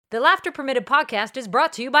The Laughter Permitted podcast is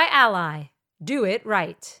brought to you by Ally. Do it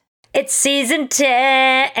right. It's season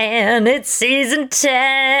 10, it's season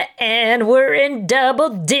 10, we're in double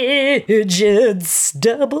digits.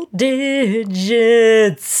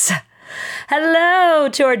 Hello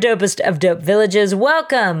to our dopest of dope villages.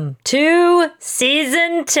 Welcome to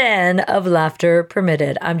season 10 of Laughter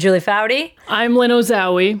Permitted. I'm Julie Foudy. I'm Lynn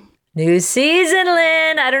Ozawi. New season,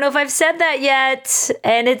 Lynn. I don't know if I've said that yet.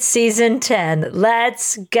 And it's season 10.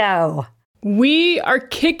 Let's go. We are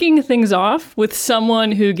kicking things off with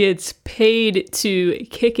someone who gets paid to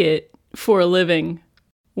kick it for a living.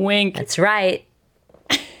 Wink. That's right.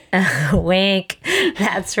 Wink.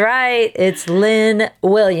 That's right. It's Lynn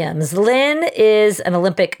Williams. Lynn is an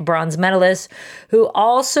Olympic bronze medalist who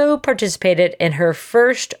also participated in her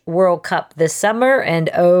first World Cup this summer. And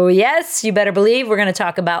oh, yes, you better believe we're going to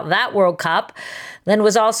talk about that World Cup. Lynn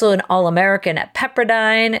was also an All-American at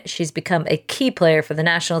Pepperdine. She's become a key player for the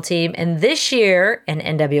national team. And this year in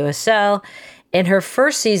NWSL, in her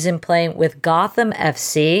first season playing with Gotham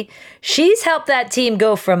FC, she's helped that team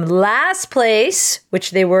go from last place,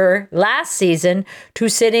 which they were last season, to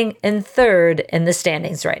sitting in third in the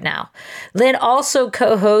standings right now. Lynn also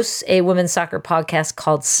co-hosts a women's soccer podcast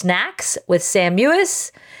called Snacks with Sam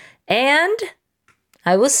Mewis. And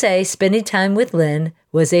I will say, spending time with Lynn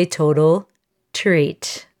was a total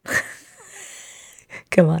treat.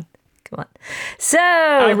 Come on. So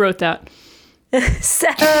I wrote that.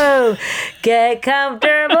 So, get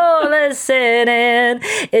comfortable listening.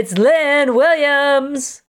 It's Lynn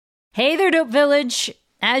Williams. Hey there, Dope Village.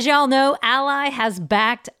 As y'all know, Ally has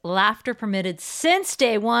backed Laughter Permitted since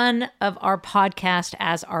day one of our podcast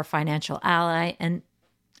as our financial ally. And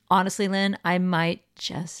honestly, Lynn, I might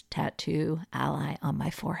just tattoo Ally on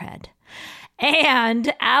my forehead.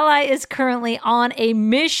 And Ally is currently on a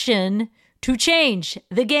mission to change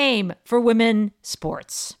the game for women's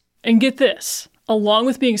sports. And get this, along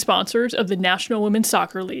with being sponsors of the National Women's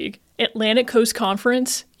Soccer League, Atlantic Coast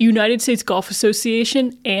Conference, United States Golf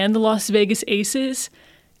Association, and the Las Vegas Aces,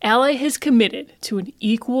 Ally has committed to an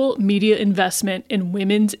equal media investment in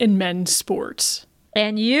women's and men's sports.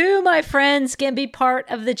 And you, my friends, can be part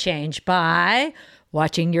of the change by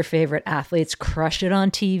watching your favorite athletes crush it on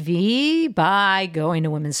TV, by going to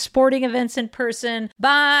women's sporting events in person,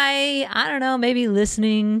 by, I don't know, maybe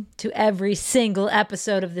listening to every single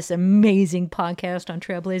episode of this amazing podcast on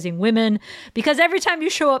trailblazing women. Because every time you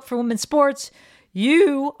show up for women's sports,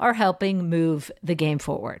 you are helping move the game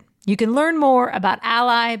forward. You can learn more about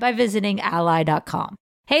Ally by visiting ally.com.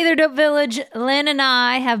 Hey there, Dope Village. Lynn and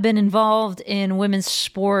I have been involved in women's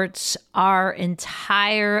sports our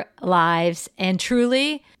entire lives. And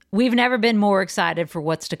truly, we've never been more excited for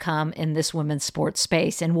what's to come in this women's sports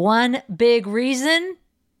space. And one big reason,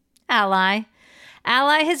 Ally.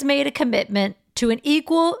 Ally has made a commitment to an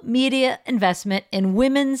equal media investment in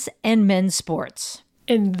women's and men's sports.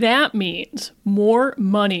 And that means more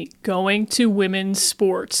money going to women's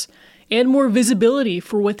sports and more visibility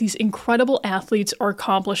for what these incredible athletes are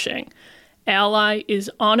accomplishing. Ally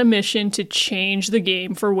is on a mission to change the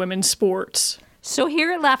game for women's sports. So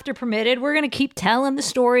here at Laughter Permitted, we're going to keep telling the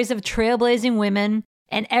stories of trailblazing women.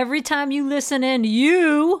 And every time you listen in,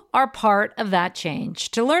 you are part of that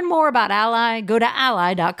change. To learn more about Ally, go to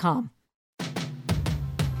ally.com.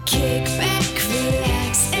 Kick back,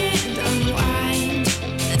 relax, and unwind.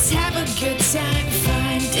 Let's have a good time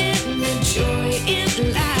finding the joy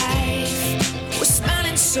in life. We're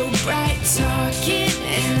smiling so bright, talking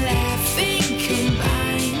and laughing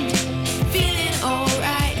combined. Feeling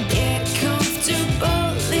alright, get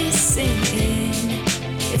comfortable listening.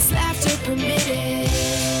 It's Laughter Permitted.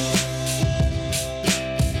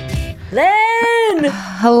 Lynn!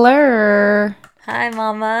 Hello. Hi,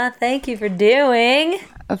 Mama. Thank you for doing.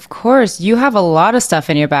 Of course, you have a lot of stuff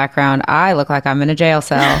in your background. I look like I'm in a jail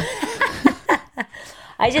cell.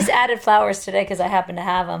 I just added flowers today because I happen to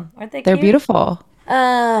have them. Aren't they They're cute? beautiful.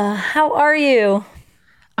 How are you?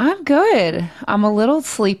 I'm good. I'm a little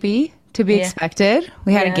sleepy, to be expected.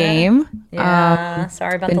 We had a game. Yeah,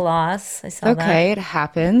 sorry about the loss. I saw that. Okay, it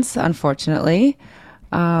happens, unfortunately.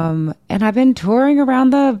 And I've been touring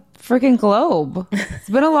around the freaking globe. It's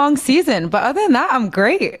been a long season, but other than that, I'm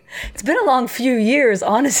great. It's been a long few years,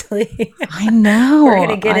 honestly. I know. We're going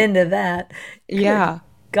to get into that. Yeah. Good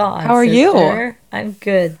God, how are sister. you? I'm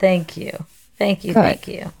good. Thank you. Thank you. Good. Thank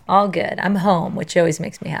you. All good. I'm home, which always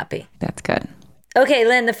makes me happy. That's good. Okay,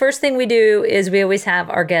 Lynn, the first thing we do is we always have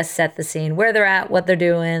our guests set the scene, where they're at, what they're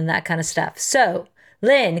doing, that kind of stuff. So,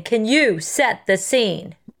 Lynn, can you set the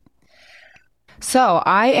scene? So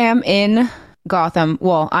I am in Gotham.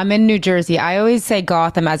 Well, I'm in New Jersey. I always say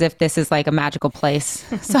Gotham as if this is like a magical place.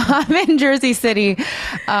 So I'm in Jersey City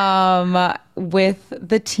with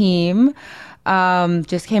the team.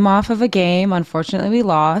 Just came off of a game. Unfortunately, we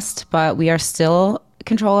lost, but we are still in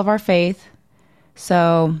control of our faith.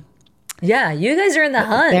 So Yeah, you guys are in the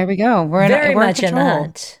hunt. there we go. We're Very we're much in the control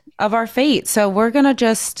hunt. of our fate. So we're going to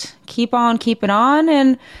just keep on keeping on.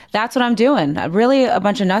 And that's what I'm doing. Really a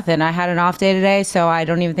bunch of nothing. I had an off day today, so I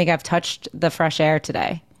don't even think I've touched the fresh air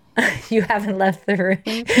today. You haven't left the room.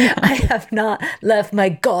 I have not left my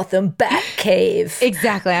Gotham bat cave.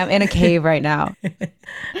 Exactly. I'm in a cave right now.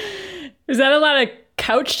 Is that a lot of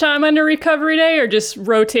couch time on a recovery day, or just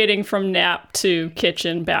rotating from nap to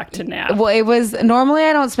kitchen back to nap? Well, it was normally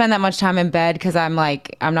I don't spend that much time in bed because I'm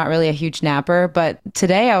not really a huge napper. But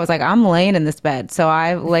today I was like, I'm laying in this bed. So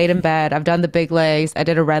I laid in bed. I've done the big legs. I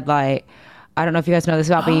did a red light. I don't know if you guys know this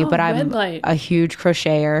about me, but I'm a huge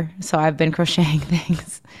crocheter. So I've been crocheting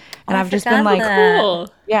things. And I've just been like, Cool.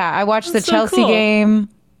 yeah, I watched That's the so Chelsea cool. game.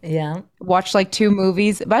 Yeah. Watched like 2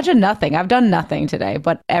 movies. Imagine nothing. I've done nothing today,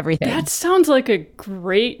 but everything. That sounds like a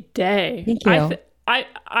great day. Thank you.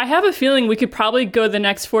 I have a feeling we could probably go the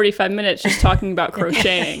next 45 minutes just talking about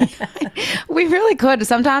crocheting. We really could.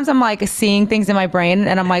 Sometimes I'm like seeing things in my brain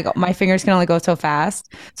and I'm like, my fingers can only go so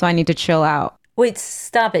fast. So I need to chill out. Wait,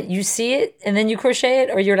 stop it. You see it and then you crochet it,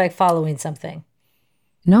 or you're like following something?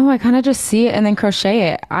 No, I kind of just see it and then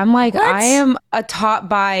crochet it. I'm like, What? I am taught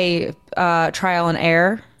by trial and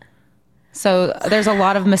error. So there's a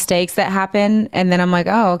lot of mistakes that happen. And then I'm like,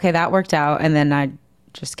 oh, okay, that worked out. And then I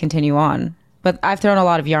just continue on. But I've thrown a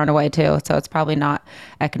lot of yarn away too. So it's probably not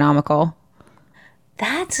economical.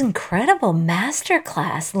 That's incredible.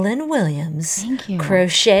 Masterclass, Lynn Williams. Thank you.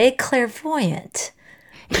 Crochet clairvoyant.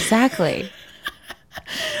 Exactly.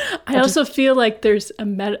 I also feel like there's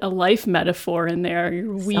a life metaphor in there.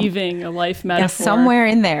 You're weaving a life Yeah, metaphor. somewhere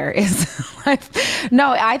in there is life.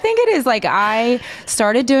 No, I think it is like I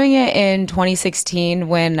started doing it in 2016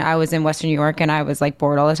 when I was in Western New York and I was like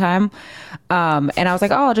bored all the time. And I was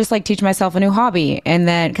like, oh, I'll just like teach myself a new hobby. And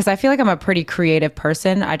then, because I feel like I'm a pretty creative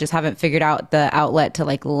person, I just haven't figured out the outlet to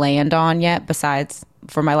like land on yet besides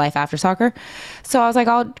for my life after soccer. So I was like,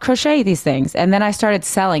 I'll crochet these things. And then I started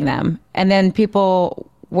selling them. And then people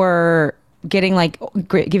were getting like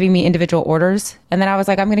giving me individual orders. And then I was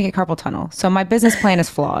like, I'm going to get carpal tunnel. So my business plan is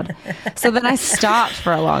flawed. So then I stopped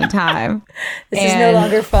for a long time. This is no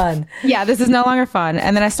longer fun. Yeah, this is no longer fun.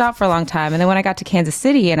 And then I stopped for a long time. And then when I got to Kansas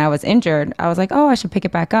City and I was injured, I was like, oh, I should pick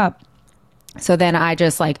it back up. So then I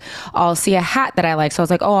just like, I'll see a hat that I like. So I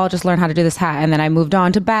was like, oh, I'll just learn how to do this hat. And then I moved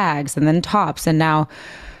on to bags and then tops. And now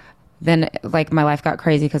then like my life got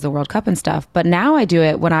crazy because of the World Cup and stuff. But now I do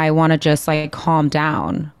it when I want to just like calm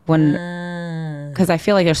down because I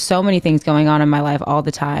feel like there's so many things going on in my life all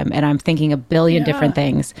the time. And I'm thinking a billion different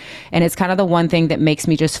things. And it's kind of the one thing that makes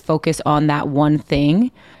me just focus on that one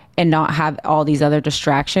thing and not have all these other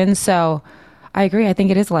distractions. So I agree. I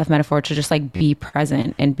think it is a life metaphor to just like be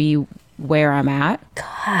present and be where I'm at.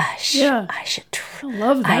 Gosh, Yeah. I should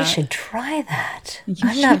love that. I should try that.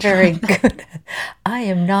 I'm not very good. I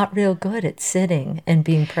am not real good at sitting and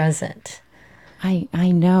being present. I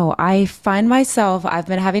know. I find myself, I've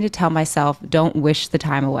been having to tell myself, don't wish the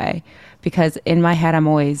time away. Because in my head, I'm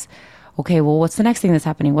always, okay, well, what's the next thing that's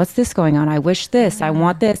happening? What's this going on? I wish this, I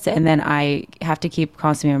want this. And then I have to keep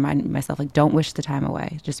constantly reminding myself, like, don't wish the time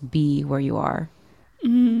away. Just be where you are.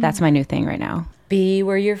 That's my new thing right now. Be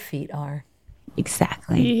where your feet are.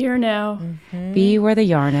 Exactly. Be here now. Be where the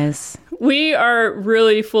yarn is. We are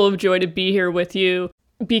really full of joy to be here with you.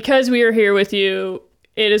 Because we are here with you,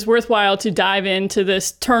 it is worthwhile to dive into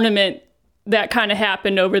this tournament that kind of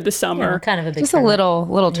happened over the summer. Kind of a big Just a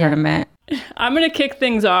little tournament. I'm going to kick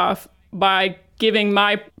things off by giving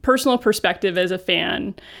my personal perspective as a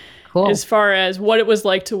fan Cool. as far as what it was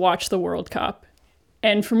like to watch the World Cup.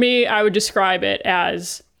 And for me, I would describe it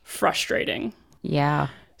as frustrating. Yeah.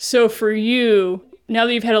 So for you, now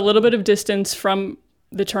that you've had a little bit of distance from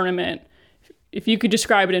the tournament, if you could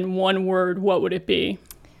describe it in one word, what would it be?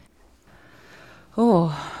 Oh,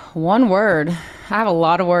 one word. I have a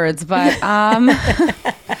lot of words, but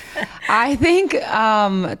I think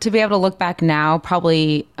to be able to look back now,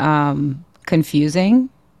 probably confusing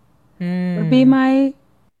would be my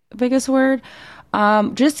biggest word.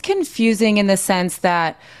 Just confusing in the sense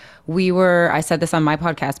that I said this on my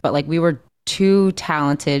podcast, but like we were too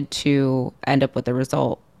talented to end up with the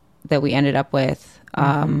result that we ended up with.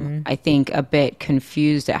 I think a bit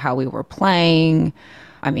confused at how we were playing.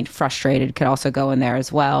 I mean, frustrated could also go in there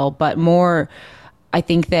as well, but more, I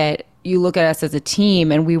think that you look at us as a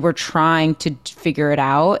team and we were trying to figure it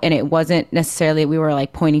out, and it wasn't necessarily we were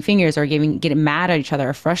like pointing fingers or getting mad at each other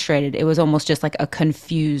or frustrated. It was almost just like a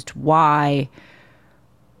confused why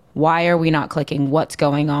are we not clicking, what's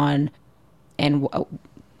going on, and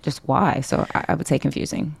just why. So I would say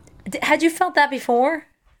confusing. Had you felt that before,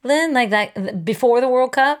 Lynn? Like that before the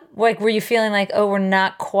World Cup? Like, were you feeling like, oh, we're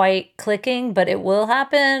not quite clicking, but it will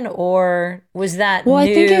happen? Or was that new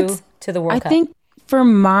I think to the World Cup? I think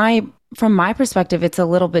from my perspective, it's a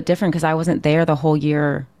little bit different because I wasn't there the whole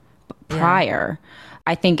year prior. Yeah.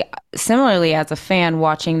 I think similarly as a fan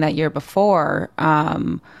watching that year before,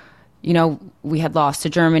 you know, we had lost to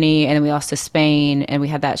Germany and then we lost to Spain, and we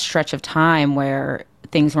had that stretch of time where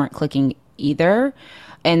things weren't clicking either.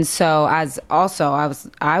 And so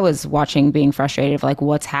I was watching, being frustrated of like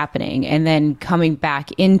what's happening, and then coming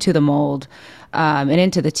back into the mold and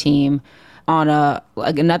into the team. On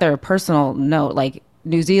another personal note, like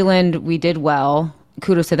New Zealand, we did well.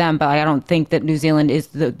 Kudos to them, but I don't think that New Zealand is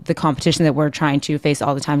the competition that we're trying to face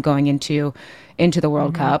all the time going into the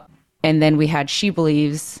World Cup. And then we had She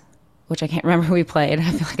Believes, which I can't remember who we played.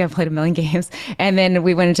 I feel like I've played a million games. And then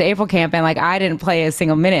we went into April camp, and like I didn't play a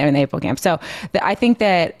single minute in the April camp. So I think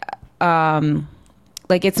that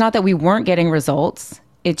like it's not that we weren't getting results.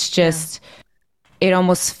 It's just it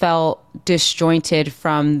almost felt disjointed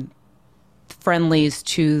from friendlies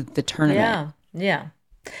to the tournament. Yeah.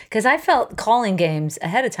 Because I felt calling games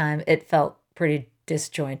ahead of time, it felt pretty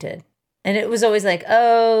disjointed. And it was always like,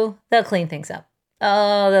 oh, they'll clean things up.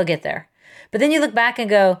 Oh, they'll get there. But then you look back and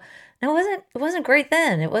go, no, it wasn't great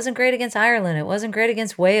then. It wasn't great against Ireland. It wasn't great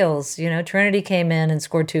against Wales. You know, Trinity came in and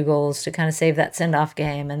scored 2 goals to kind of save that send-off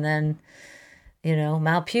game. And then, you know,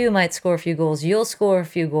 Malpew might score a few goals. You'll score a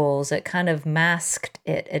few goals. It kind of masked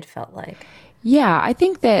it felt like. Yeah, I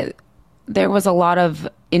think that there was a lot of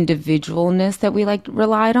individualness that we like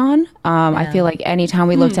relied on. I feel like anytime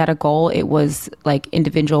we looked at a goal, it was like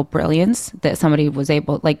individual brilliance that somebody was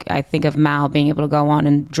able, like I think of Mal being able to go on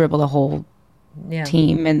and dribble the whole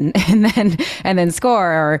team and then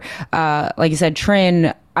score. Or like you said,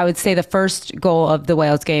 Trin, I would say the first goal of the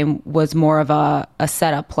Wales game was more of a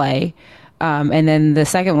setup play. And then the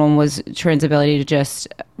second one was Trin's ability to just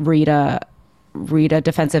read a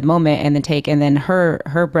defensive moment and then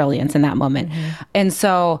her brilliance in that moment. And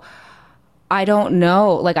so I don't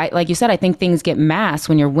know, like you said, I think things get masked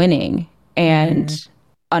when you're winning. And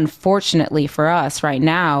unfortunately for us right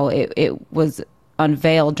now, it was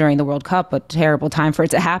unveiled during the World Cup, a terrible time for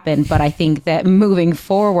it to happen. But I think that moving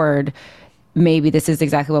forward, maybe this is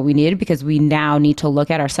exactly what we needed, because we now need to look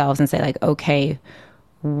at ourselves and say like, okay,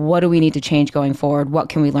 what do we need to change going forward? What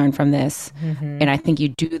can we learn from this? And I think you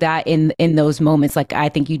do that in those moments. Like, I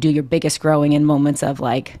think you do your biggest growing in moments of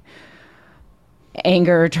like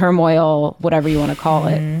anger, turmoil, whatever you want to call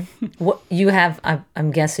it. What you have,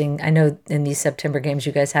 I'm guessing, I know in these September games,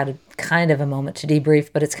 you guys had a kind of a moment to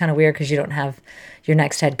debrief, but it's kind of weird because you don't have your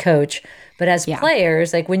next head coach. But as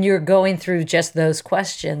players, like when you're going through just those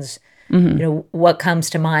questions, you know, what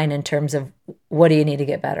comes to mind in terms of what do you need to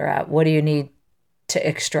get better at? What do you need to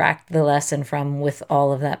extract the lesson from with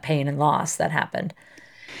all of that pain and loss that happened?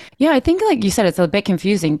 Yeah, I think like you said, it's a bit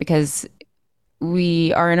confusing because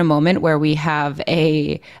we are in a moment where we have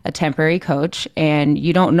a temporary coach, and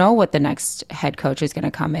you don't know what the next head coach is going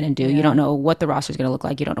to come in and do. You don't know what the roster is going to look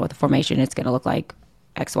like. You don't know what the formation is going to look like,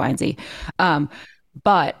 X, Y, and Z.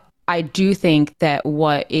 But I do think that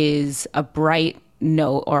what is a bright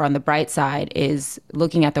note, or on the bright side, is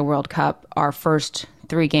looking at the World Cup, our first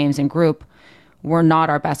 3 games in group were not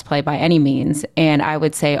our best play by any means. And I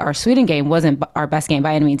would say our Sweden game wasn't our best game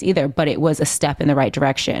by any means either, but it was a step in the right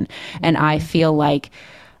direction. And I feel like,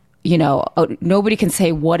 you know, nobody can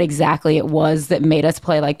say what exactly it was that made us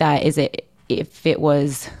play like that. Is it, if it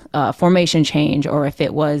was a formation change, or if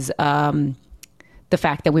it was the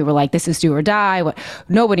fact that we were like, this is do or die,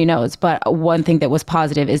 nobody knows. But one thing that was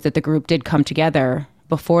positive is that the group did come together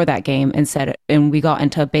before that game and we got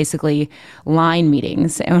into basically line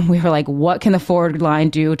meetings, and we were like, what can the forward line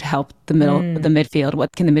do to help the midfield?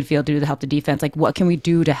 What can the midfield do to help the defense? Like, what can we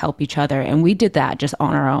do to help each other? And we did that just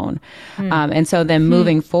on our own. And so then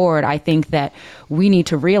moving forward, I think that we need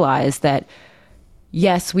to realize that,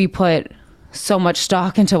 yes, we put so much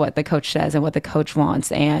stock into what the coach says and what the coach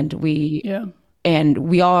wants, and we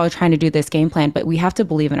all are trying to do this game plan, but we have to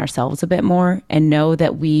believe in ourselves a bit more and know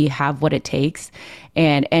that we have what it takes,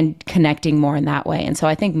 and connecting more in that way. And so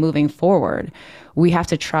I think moving forward, we have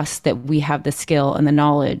to trust that we have the skill and the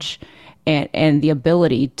knowledge and the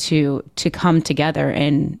ability to come together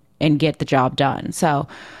and get the job done. So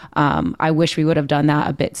I wish we would have done that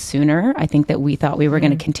a bit sooner. I think that we thought we were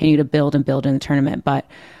going to continue to build in the tournament, but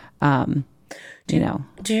You know.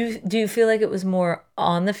 Do you feel like it was more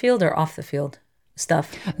on the field or off the field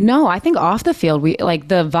stuff? No, I think off the field, we like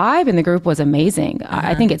the vibe in the group was amazing.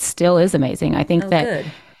 I think it still is amazing. I think that good.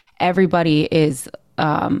 everybody is,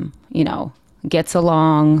 you know, gets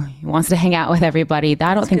along, wants to hang out with everybody.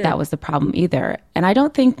 I don't think that was the problem either. And I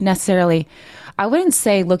don't think necessarily, I wouldn't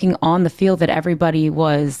say looking on the field that everybody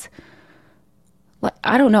was, like,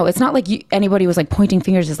 I don't know. It's not like anybody was like pointing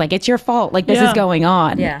fingers. It's like, it's your fault. Like this is going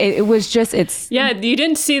on. Yeah. It was just, Yeah, you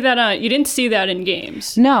didn't see that. You didn't see that in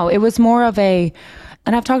games. No, it was more of a,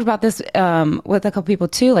 and I've talked about this with a couple people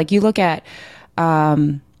too. Like you look at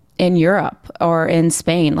in Europe or in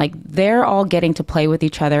Spain, like they're all getting to play with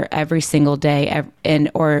each other every single day.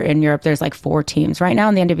 Or in Europe, there's like 4 teams. Right now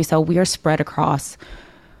in the NWSL, we are spread across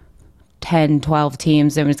 10, 12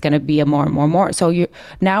 teams, and it's going to be a more. So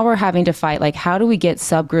now we're having to fight, like, how do we get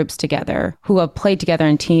subgroups together who have played together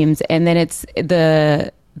in teams? And then it's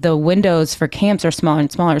the windows for camps are smaller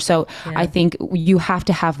and smaller. So I think you have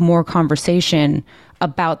to have more conversation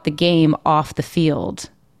about the game off the field.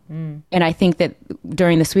 And I think that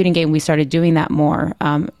during the Sweden game, we started doing that more.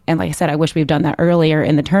 And like I said, I wish we'd done that earlier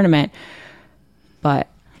in the tournament, but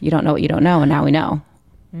you don't know what you don't know. And now we know.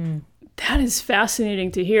 That is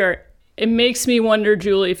fascinating to hear. It makes me wonder,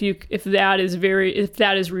 Julie, if that is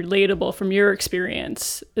relatable from your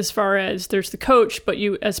experience, as far as there's the coach, but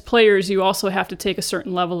you as players, you also have to take a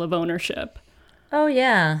certain level of ownership. Oh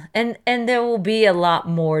yeah, and there will be a lot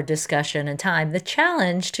more discussion and time. The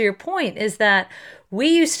challenge, to your point, is that we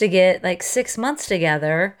used to get like 6 months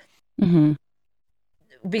together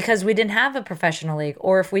because we didn't have a professional league,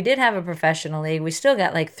 or if we did have a professional league, we still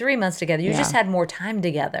got like 3 months together. You just had more time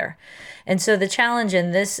together. And so the challenge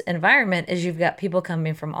in this environment is you've got people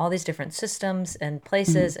coming from all these different systems and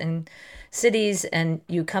places and cities, and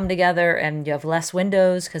you come together and you have less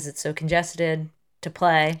windows because it's so congested to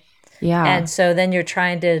play. Yeah. And so then you're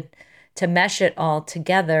trying to mesh it all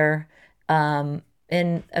together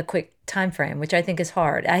in a quick time frame, which I think is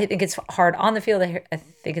hard. I think it's hard on the field. I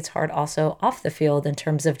think it's hard also off the field in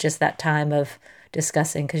terms of just that time of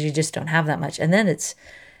discussing, because you just don't have that much. And then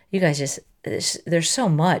you guys just, there's so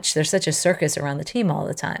much. There's such a circus around the team all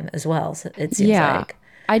the time as well. So it seems like.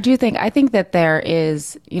 I think that there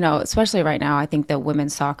is, you know, especially right now, I think that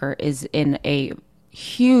women's soccer is in a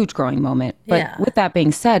huge growing moment. But with that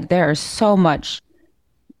being said, there is so much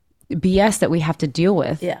BS that we have to deal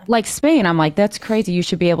with. Yeah. Like Spain, I'm like, that's crazy. You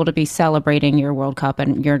should be able to be celebrating your World Cup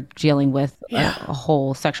and you're dealing with a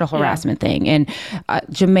whole sexual harassment thing. And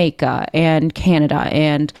Jamaica and Canada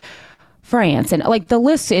and France, and like the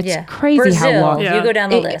list, it's crazy. Brazil, how long you go down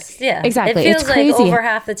the list. Yeah, exactly. It feels it's crazy. like over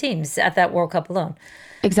half the teams at that World Cup alone.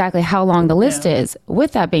 Exactly how long the list is.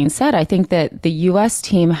 With that being said, I think that the U.S.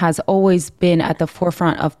 team has always been at the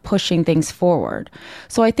forefront of pushing things forward.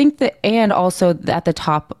 So I think that, and also at the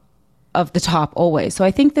top of the top always. So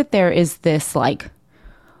I think that there is this like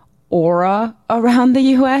aura around the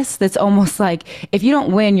U.S. that's almost like, if you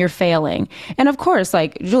don't win, you're failing. And of course,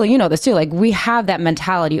 like, Julie, you know this too, like we have that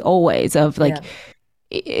mentality always of like,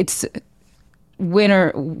 it's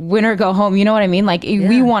winner, go home. You know what I mean? Like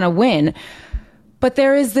we want to win. But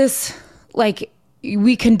there is this, like,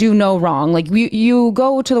 we can do no wrong. Like you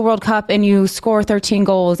go to the World Cup and you score 13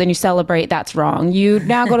 goals and you celebrate, that's wrong. You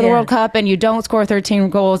now go to the World Cup and you don't score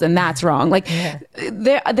 13 goals and that's wrong. Like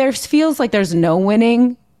there feels like there's no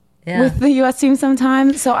winning with the U.S. team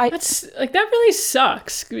sometimes. So that's like, that really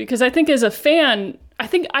sucks, because I think as a fan, I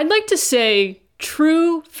think I'd like to say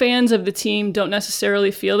true fans of the team don't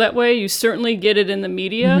necessarily feel that way. You certainly get it in the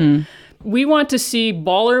media. We want to see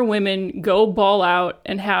baller women go ball out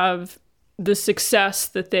and have the success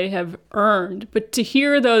that they have earned. But to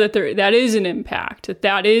hear, though, that that is an impact,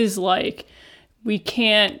 that is like, we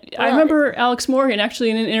can't. Well, I remember Alex Morgan,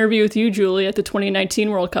 actually in an interview with you, Julie, at the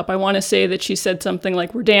 2019 World Cup, I want to say that she said something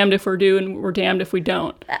like, we're damned if we do and we're damned if we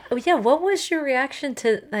don't. What was your reaction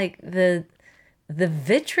to like the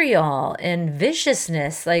vitriol and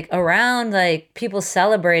viciousness, like around like people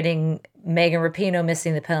celebrating Megan Rapinoe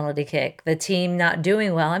missing the penalty kick, the team not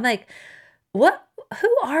doing well? I'm like, what?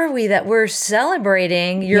 Who are we that we're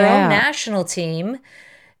celebrating your own national team,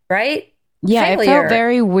 right? Yeah, Failure. It felt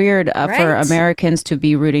very weird for Americans to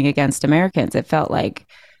be rooting against Americans. It felt like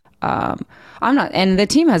I'm not, and the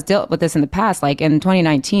team has dealt with this in the past. Like in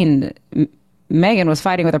 2019, Megan was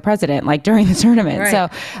fighting with the president, like during the tournament.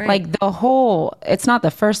 Like the whole, it's not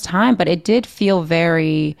the first time, but it did feel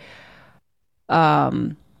very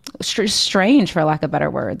strange, for lack of better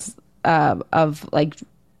words, of like,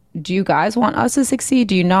 do you guys want us to succeed?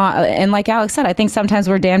 Do you not? And like Alex said, I think sometimes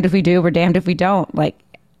we're damned if we do, we're damned if we don't. Like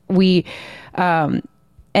we, and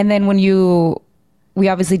then when you we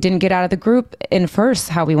obviously didn't get out of the group in first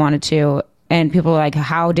how we wanted to. And people were like,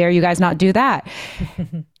 how dare you guys not do that?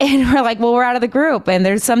 And we're like, well, we're out of the group. And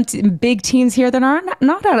there's some big teams here that are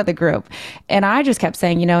not out of the group. And I just kept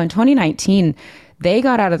saying, in 2019, they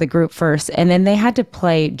got out of the group first. And then they had to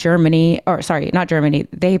play Germany, or sorry, not Germany.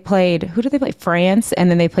 They played, who did they play? France.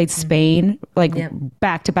 And then they played Spain,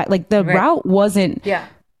 back to back. Like the route wasn't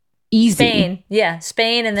easy.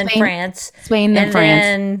 Spain and then France. Spain, then France.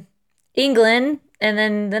 And then England. And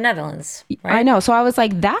then the Netherlands. Right? I know. So I was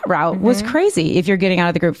like, that route was crazy if you're getting out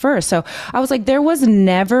of the group first. So I was like, there was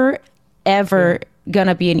never, ever going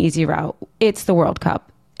to be an easy route. It's the World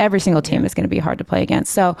Cup. Every single team is going to be hard to play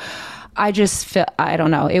against. So I just feel, I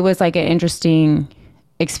don't know. It was like an interesting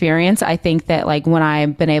experience. I think that like when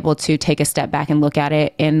I've been able to take a step back and look at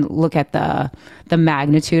it and look at the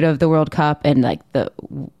magnitude of the World Cup and like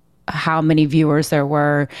how many viewers there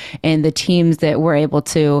were and the teams that were able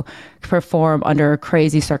to perform under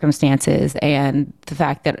crazy circumstances, and the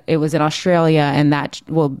fact that it was in Australia and that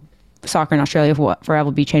soccer in Australia forever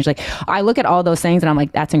will be changed. Like I look at all those things and I'm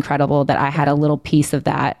like, that's incredible that I had a little piece of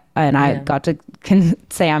that and I got to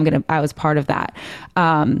say I was part of that.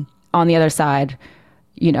 On the other side,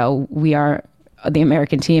 we are the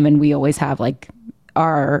American team and we always have like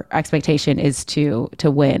our expectation is to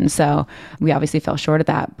win. So we obviously fell short of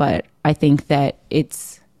that, but I think that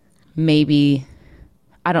it's maybe,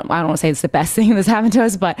 I don't want to say it's the best thing that's happened to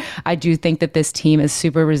us, but I do think that this team is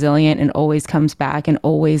super resilient and always comes back and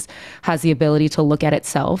always has the ability to look at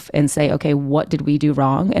itself and say, okay, what did we do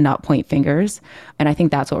wrong, and not point fingers. And I think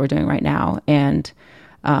that's what we're doing right now. And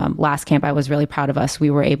last camp, I was really proud of us. We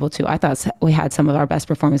were able to, I thought we had some of our best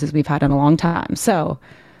performances we've had in a long time. So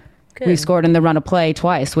good. We scored in the run of play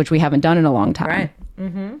twice, which we haven't done in a long time. Right.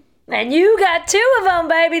 Mm-hmm. And you got 2 of them,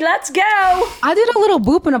 baby. Let's go. I did a little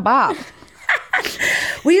boop and a bop.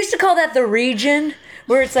 We used to call that the region,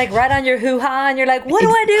 where it's like right on your hoo-ha, and you're like, what do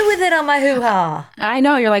I do with it on my hoo-ha? I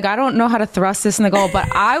know. You're like, I don't know how to thrust this in the goal, but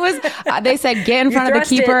they said, get in front of the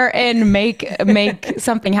keeper and make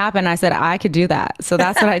something happen. I said, I could do that. So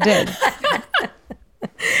that's what I did.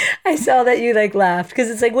 I saw that you like laughed because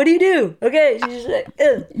it's like, what do you do? Okay. She's like,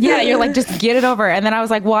 yeah, you're like, just get it over. And then I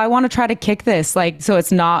was like, well, I want to try to kick this, like, so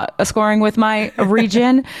it's not a scoring with my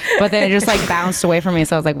region, but then it just like bounced away from me.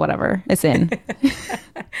 So I was like, whatever, it's in.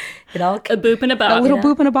 It all a boop and a bop. A little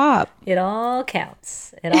boop and a bop. It all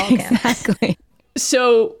counts. It all counts. Exactly.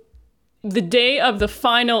 So the day of the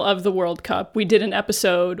final of the World Cup, we did an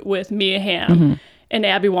episode with Mia Hamm and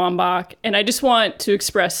Abby Wambach. And I just want to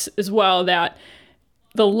express as well that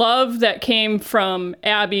the love that came from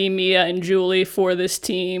Abby, Mia, and Julie for this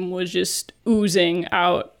team was just oozing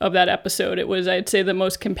out of that episode. It was, I'd say, the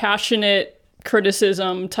most compassionate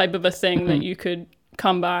criticism type of a thing that you could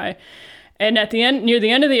come by. And at the end, near the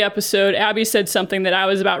end of the episode, Abby said something that I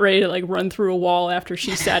was about ready to like run through a wall after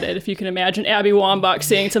she said it. If you can imagine Abby Wambach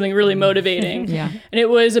saying something really motivating. Yeah. And it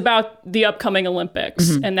was about the upcoming Olympics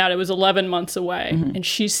and that it was 11 months away. And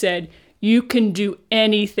she said, you can do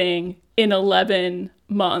anything in 11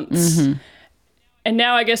 months. And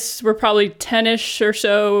now I guess we're probably 10-ish or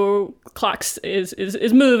so, clocks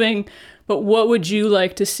is moving. But what would you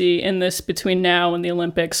like to see in this between now and the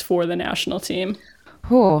Olympics for the national team?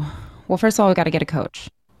 Oh, well, first of all, we got to get a coach.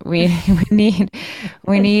 We need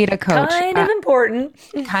a coach. Kind of important.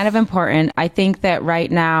 Kind of important. I think that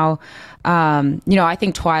right now, I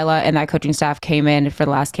think Twyla and that coaching staff came in for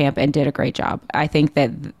the last camp and did a great job. I think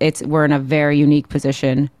that we're in a very unique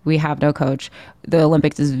position. We have no coach. The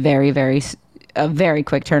Olympics is very, very, a very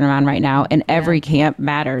quick turnaround right now, and every camp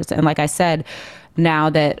matters. And like I said, now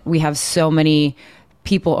that we have so many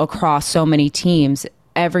people across so many teams,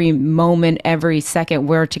 every moment, every second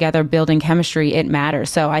we're together building chemistry, it matters.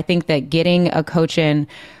 So I think that getting a coach in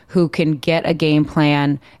who can get a game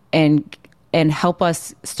plan and help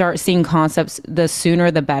us start seeing concepts, the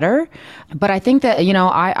sooner the better. But I think that,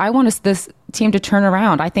 I want this team to turn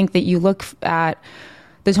around. I think that you look at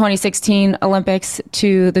the 2016 Olympics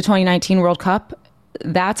to the 2019 World Cup,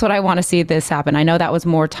 that's what I want to see this happen. I know that was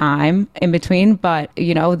more time in between, but,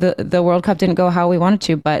 the World Cup didn't go how we wanted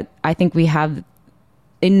to, but I think we have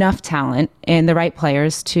enough talent and the right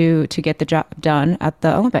players to get the job done at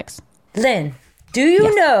the Olympics. Lynn, do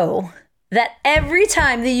you know that every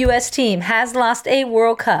time the U.S. team has lost a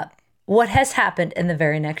World Cup, what has happened in the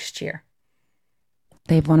very next year?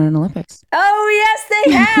 They've won an Olympics. Oh, yes,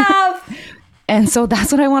 they have. And so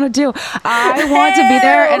that's what I want to do. I want to be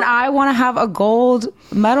there, and I want to have a gold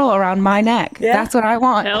medal around my neck. Yeah. That's what I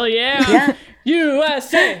want. Hell yeah. Yeah.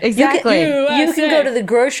 USA. Exactly. You can go to the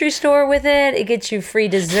grocery store with it. It gets you free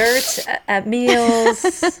desserts at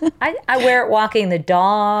meals. I wear it walking the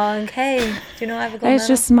dog. Hey, do you know I have a gold It's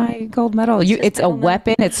medal? just my gold medal. It's a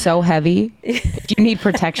weapon. It's so heavy. If you need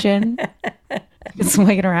protection, you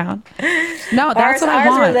swing it around. No, that's what I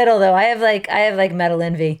want. Ours are little though. I have like medal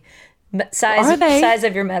envy. Size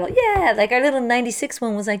of your medal. Yeah, like our little 96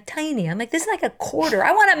 one was like tiny. I'm like, this is like a quarter.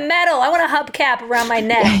 I want a medal. I want a hubcap around my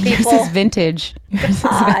neck, people. This is vintage.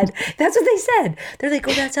 God, that's what they said. They're like,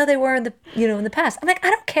 oh, that's how they were in the past. I'm like, I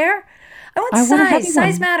don't care. I want size.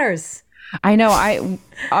 Size matters. I know.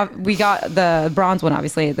 We got the bronze one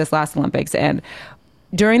obviously at this last Olympics, and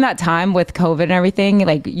during that time with COVID and everything,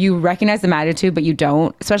 like you recognize the magnitude, but you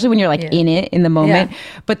don't, especially when you're like in it in the moment. Yeah.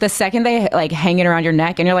 But the second they like hang it around your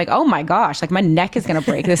neck and you're like, oh my gosh, like my neck is going to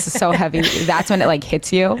break. This is so heavy. That's when it like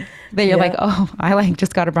hits you that you're like, oh, I like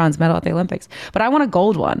just got a bronze medal at the Olympics, but I want a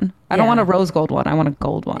gold one. I don't want a rose gold one. I want a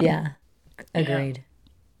gold one. Yeah. Agreed.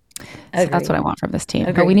 So that's what I want from this team.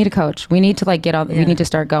 Agreed. But we need a coach. We need to like get on. We need to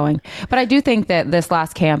start going. But I do think that this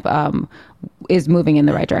last camp is moving in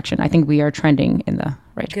the right direction. I think we are trending in the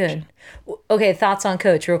right direction. Good. Okay, thoughts on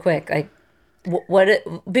coach real quick. Like what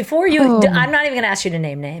before you I'm not even going to ask you to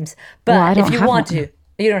name names, but if you want to.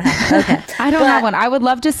 You don't have to. Okay. I don't have one. I would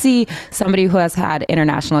love to see somebody who has had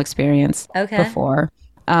international experience before.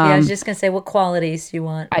 I was just going to say what qualities you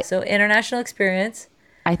want. So international experience.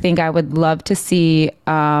 I think I would love to see,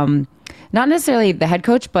 not necessarily the head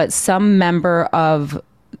coach, but some member of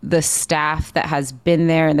the staff that has been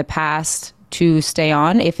there in the past to stay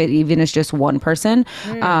on, if it even is just one person,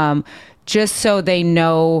 just so they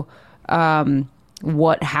know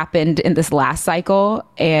what happened in this last cycle,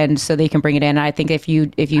 and so they can bring it in. And I think if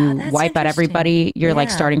you wipe out everybody, you're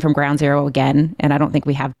like starting from ground zero again, and I don't think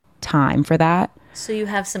we have time for that. So you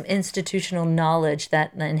have some institutional knowledge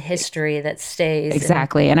that in history that stays.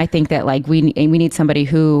 Exactly. And I think that like we need somebody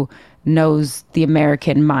who knows the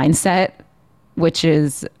American mindset, which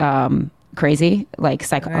is crazy, like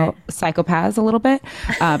psychopaths a little bit.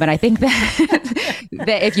 And I think that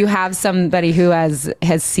that if you have somebody who has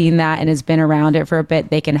seen that and has been around it for a bit,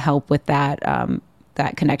 they can help with that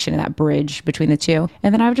that connection and that bridge between the two.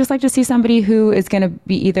 And then I would just like to see somebody who is going to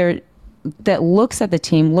be either that looks at the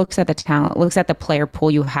team, looks at the talent, looks at the player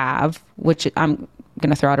pool you have, which I'm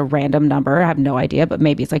going to throw out a random number. I have no idea, but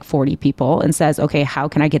maybe it's like 40 people, and says, okay, how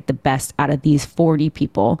can I get the best out of these 40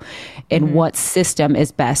 people? And what system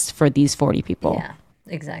is best for these 40 people? Yeah,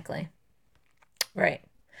 exactly. Right.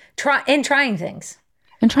 Trying things.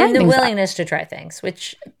 And the willingness to try things,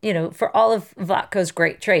 which, for all of Vlatko's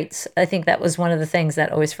great traits, I think that was one of the things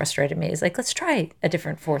that always frustrated me is like, let's try a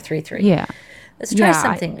different 4-3-3. Yeah. Let's try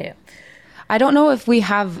something new. I don't know if we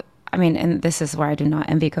have, and this is where I do not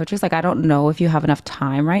envy coaches. Like, I don't know if you have enough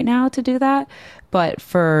time right now to do that. But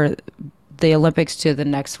for the Olympics to the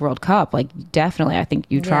next World Cup, like, definitely, I think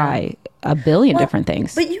you try a billion different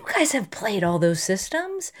things. But you guys have played all those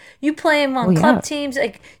systems. You play them on club teams.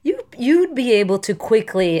 Like, you'd be able to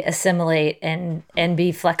quickly assimilate and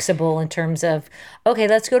be flexible in terms of, okay,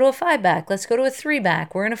 let's go to a 5-back. Let's go to a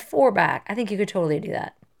 3-back. We're in a 4-back. I think you could totally do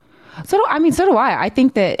that. So do I. I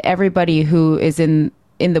think that everybody who is in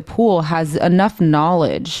the pool has enough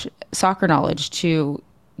knowledge, soccer knowledge, to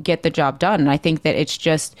get the job done. And I think that it's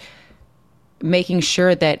just making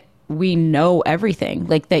sure that we know everything,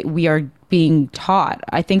 like that we are being taught.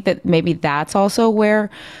 I think that maybe that's also where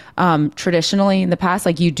traditionally in the past,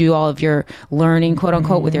 like you do all of your learning, quote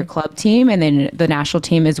unquote, with your club team, and then the national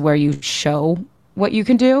team is where you show what you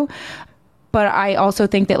can do. But I also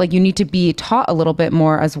think that like you need to be taught a little bit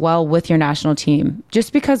more as well with your national team,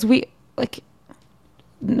 just because we like,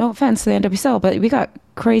 no offense to the NWSL, but we got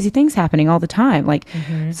crazy things happening all the time. Like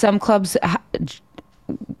some clubs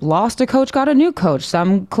lost a coach, got a new coach.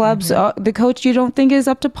 Some clubs, the coach you don't think is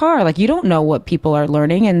up to par. Like you don't know what people are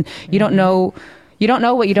learning, and you don't know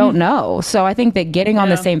what you don't know. So I think that getting on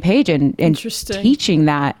the same page and teaching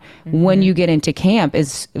that when you get into camp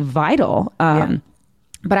is vital.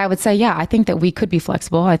 But I would say, I think that we could be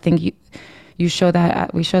flexible. I think you show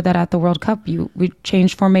that we showed that at the World Cup. We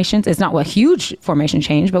changed formations. It's not a huge formation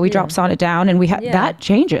change, but we dropped Sonnet down, and we that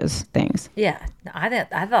changes things. Yeah,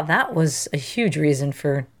 I thought that was a huge reason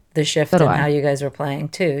for the shift in how you guys were playing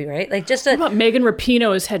too, right? Like just what about Megan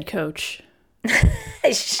Rapinoe as head coach?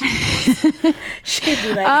 She'd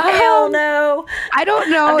be like, hell no. I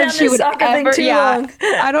don't know if she would ever.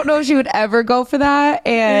 I don't know if she would ever go for that,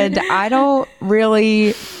 and I don't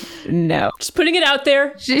really know. Just putting it out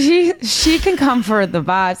there. She can come for the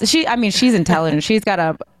vibes. She's intelligent. She's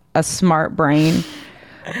got a smart brain,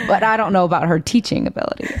 but I don't know about her teaching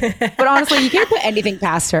ability. But honestly, you can't put anything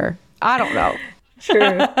past her. I don't know.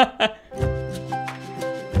 True.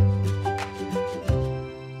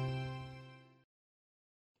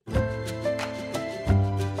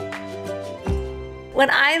 When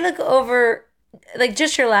I look over, like,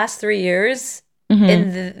 just your last 3 years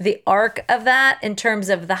in the arc of that, in terms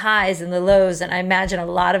of the highs and the lows, and I imagine a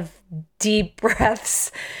lot of deep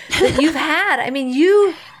breaths that you've had. I mean,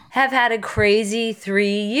 you have had a crazy 3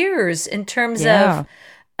 years in terms of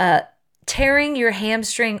tearing your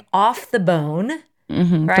hamstring off the bone.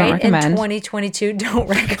 Right? In 2022, don't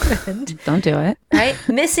recommend. Don't do it. Right?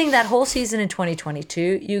 Missing that whole season in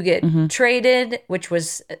 2022. You get traded, which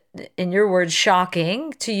was, in your words,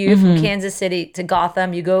 shocking to you, from Kansas City to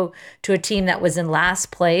Gotham. You go to a team that was in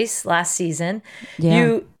last place last season.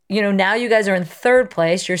 Yeah. You know, now you guys are in third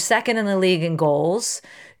place. You're second in the league in goals.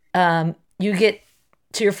 You get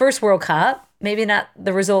to your first World Cup. Maybe not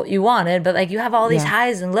the result you wanted, but like, you have all these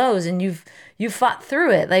highs and lows, and you've fought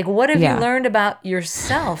through it. Like, what have you learned about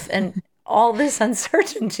yourself and all this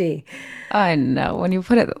uncertainty? I know, when you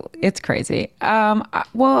put it, it's crazy.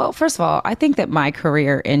 Well, first of all, I think that my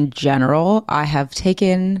career in general, I have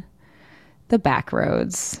taken the back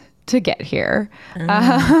roads to get here.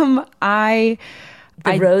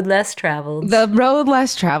 The road less traveled. The road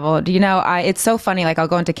less traveled. You know, it's so funny. Like, I'll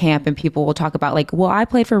go into camp and people will talk about, like, well, I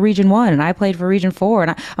played for Region 1 and I played for Region 4.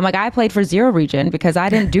 And I'm like, I played for 0 region because I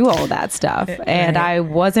didn't do all that stuff. And I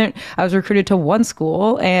was recruited to one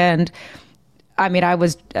school, and I mean, I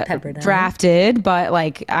was drafted, but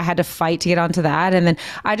like, I had to fight to get onto that. And then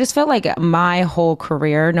I just felt like my whole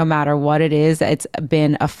career, no matter what it is, it's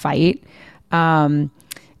been a fight.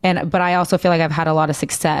 But I also feel like I've had a lot of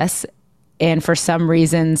success. And for some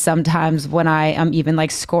reason, sometimes when I am even like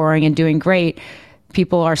scoring and doing great,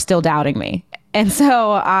 people are still doubting me. And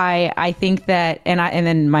so I think that, and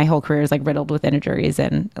then my whole career is like riddled with injuries,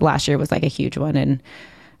 and last year was like a huge one. And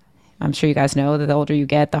I'm sure you guys know that the older you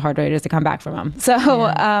get, the harder it is to come back from them. So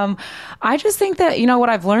I just think that, you know, what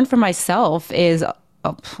I've learned for myself is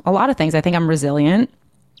a lot of things. I think I'm resilient.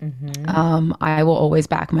 I will always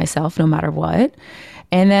back myself no matter what.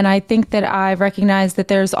 And then I think that I've recognized that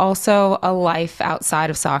there's also a life outside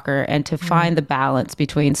of soccer, and to find the balance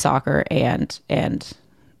between soccer and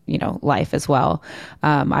you know, life as well.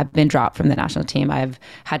 I've been dropped from the national team. I've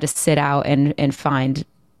had to sit out and find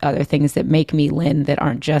other things that make me Lynn, that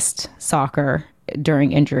aren't just soccer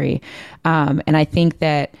during injury. And I think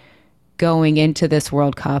that going into this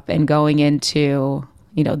World Cup and going into,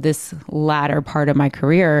 you know, this latter part of my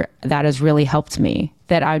career, that has really helped me,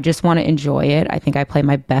 that I just want to enjoy it. I think I play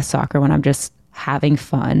my best soccer when I'm just having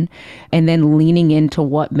fun, and then leaning into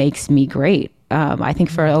what makes me great. I think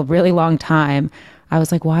for a really long time, I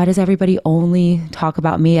was like, why does everybody only talk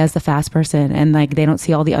about me as the fast person, and like, they don't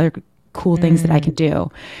see all the other cool things that I can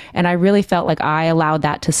do? And I really felt like I allowed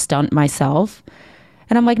that to stunt myself.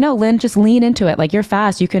 And I'm like, no, Lynn, just lean into it. Like, you're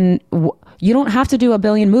fast. You don't have to do a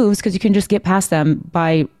billion moves, because you can just get past them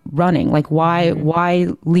by running. Like, why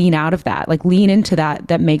lean out of that? Like, lean into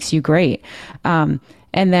that makes you great.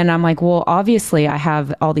 And then I'm like, well, obviously I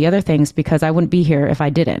have all the other things, because I wouldn't be here if I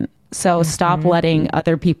didn't. So stop letting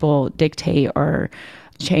other people dictate or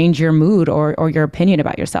change your mood or your opinion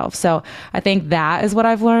about yourself. So I think that is what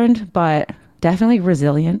I've learned, but definitely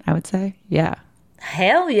resilient, I would say. Yeah.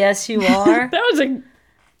 Hell yes, you are. That was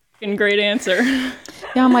a great answer.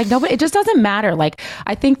 Yeah, I'm like, no, but it just doesn't matter. Like,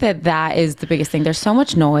 I think that is the biggest thing. There's so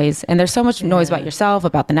much noise, and there's so much noise about yourself,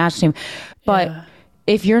 about the national team. But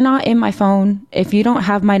if you're not in my phone, if you don't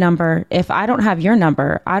have my number, if I don't have your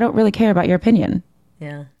number, I don't really care about your opinion.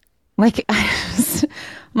 Yeah. Like,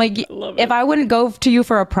 if I wouldn't go to you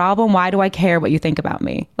for a problem, why do I care what you think about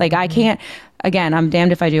me? Like, I can't, again, I'm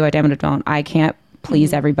damned if I do, I damned if I don't. I can't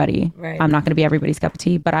please everybody. Right. I'm not going to be everybody's cup of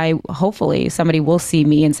tea, but hopefully somebody will see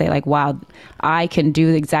me and say, like, wow, I can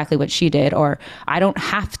do exactly what she did, or I don't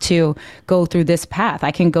have to go through this path. I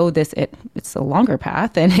can go it's a longer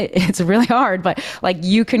path, and it's really hard, but like,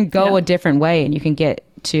 you can go a different way, and you can get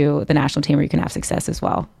to the national team where you can have success as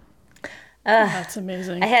well. That's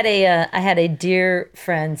amazing. I had a dear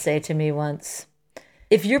friend say to me once,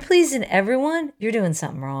 if you're pleasing everyone, you're doing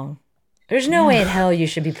something wrong. There's no way in hell you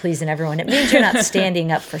should be pleasing everyone. It means you're not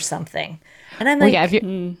standing up for something. And I'm like,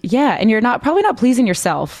 and you're probably not pleasing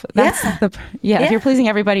yourself. That's if you're pleasing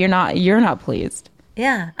everybody, you're not pleased.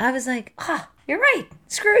 Yeah. I was like, you're right.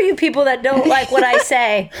 Screw you people that don't like what I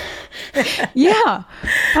say. Yeah. I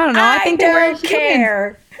don't know. I think don't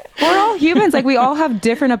care. We're all humans. Like, we all have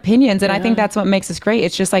different opinions. And I think that's what makes us great.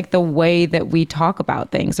 It's just like the way that we talk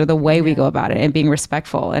about things, or the way we go about it, and being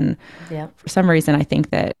respectful. And for some reason, I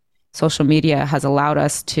think that social media has allowed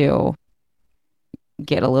us to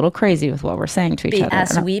get a little crazy with what we're saying to each Be other.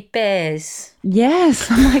 as weepes. Yes.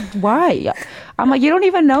 I'm like, why? I'm like, you don't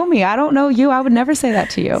even know me. I don't know you. I would never say that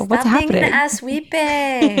to you. What's Stop being happening? an ass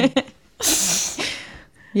weeping.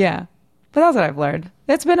 Yeah. But that's what I've learned.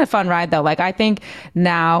 It's been a fun ride though. Like I think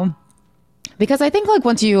now, because I think like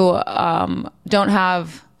once you don't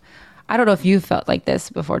have, I don't know if you felt like this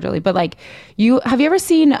before, Julie, but like have you ever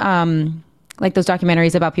seen like those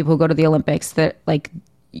documentaries about people who go to the Olympics that like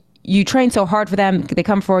you train so hard for them, they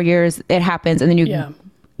come 4 years, it happens, and then you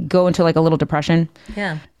go into like a little depression.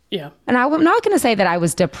 Yeah. Yeah. And I'm not going to say that I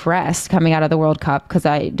was depressed coming out of the World Cup, because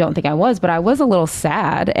I don't think I was, but I was a little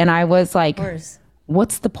sad. And I was like,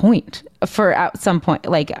 what's the point for at some point?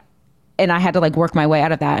 Like, and I had to like work my way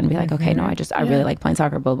out of that and be like, okay, no, I really like playing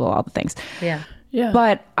soccer, blah, blah, all the things. Yeah. Yeah.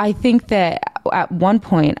 But I think that at one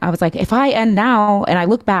point I was like, if I end now and I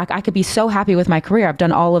look back, I could be so happy with my career. I've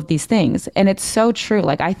done all of these things. And it's so true.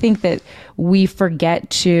 Like, I think that we forget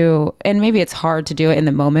to, and maybe it's hard to do it in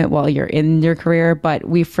the moment while you're in your career, but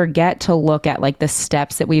we forget to look at like the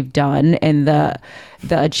steps that we've done and the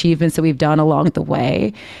achievements that we've done along the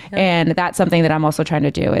way. Yep. And that's something that I'm also trying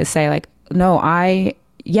to do, is say like, no,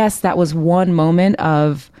 yes, that was one moment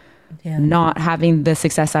of not having the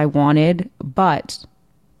success I wanted, but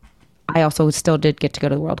I also still did get to go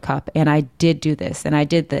to the World Cup, and I did do this and I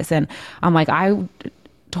did this. And I'm like, I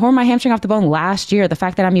tore my hamstring off the bone last year. The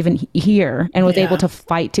fact that I'm even here and was able to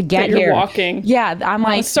fight to get here. Walking. Yeah. I'm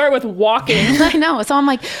like, let's start with walking. I know. So I'm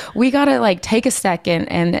like, we got to like take a second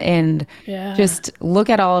and just look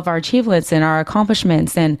at all of our achievements and our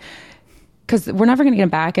accomplishments, and because we're never going to get them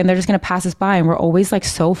back, and they're just going to pass us by. And we're always like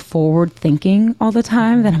so forward thinking all the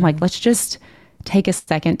time that I'm like, let's just take a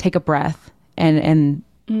second, take a breath and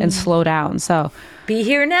slow down. So be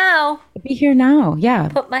here now. Be here now. Yeah.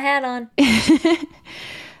 Put my hat on.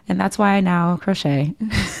 And that's why I now crochet.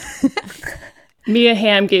 Mia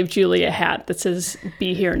Hamm gave Julie a hat that says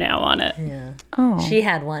 "Be Here Now" on it. Yeah. Oh. She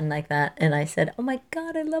had one like that, and I said, "Oh my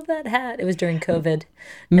God, I love that hat." It was during COVID.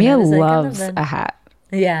 Mia loves a hat.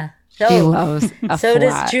 Yeah. She loves a so flat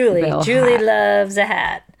does Julie. bill Julie hat. loves a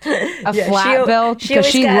hat. A flat bill? Because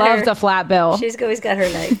she loves a flat bill. She's always got her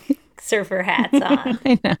like surfer hats on.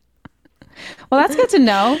 I know. Well, that's good to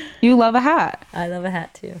know. You love a hat. I love a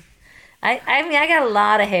hat too. I mean, I got a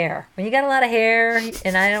lot of hair. When you got a lot of hair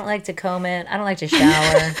and I don't like to comb it, I don't like to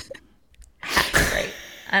shower. Hat's great.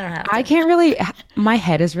 I don't have to. I can't really, my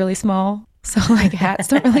head is really small. So like hats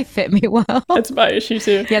don't really fit me well. That's my issue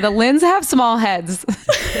too. Yeah, the Lynn's have small heads.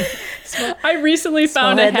 I recently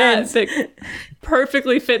found a hat that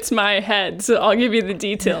perfectly fits my head, so I'll give you the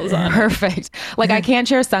details on it. Perfect. Like I can't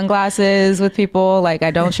share sunglasses with people. Like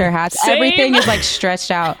I don't share hats. Same. Everything is like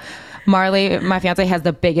stretched out. Marley, my fiance, has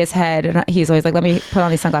the biggest head, and he's always like, let me put on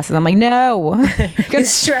these sunglasses. I'm like, no. You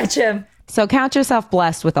stretch him. So count yourself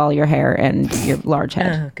blessed with all your hair and your large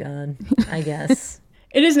head. Oh God, I guess.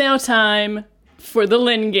 It is now time for the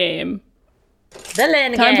Lynn game. The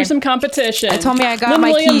Lynn Time game. for some competition. They told me I got Lynn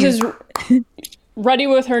my Williams keys. is ready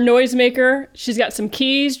with her noisemaker. She's got some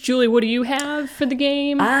keys. Julie, what do you have for the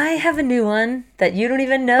game? I have a new one that you don't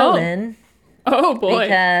even know, Oh. Lynn. Oh boy.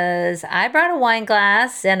 Because I brought a wine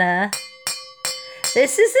glass and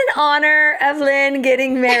this is in honor of Lynn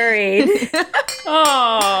getting married.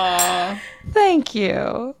 Aww. Thank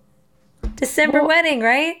you. December wedding,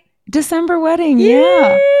 right? December wedding,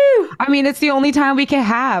 yeah. I mean, it's the only time we can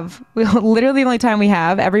have. Literally the only time we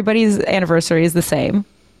have. Everybody's anniversary is the same,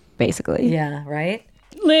 basically. Yeah, right?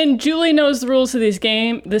 Lynn, Julie knows the rules of this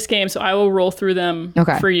game, so I will roll through them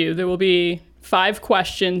for you. There will be 5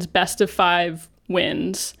 questions, best of 5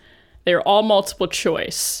 wins. They're all multiple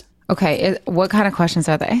choice. Okay, what kind of questions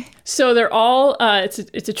are they? So they're all, it's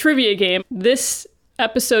a trivia game. This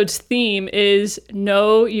episode's theme is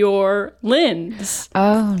Know Your Lynn's.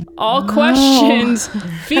 Oh, all questions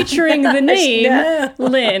featuring the name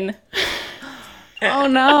Lynn. Oh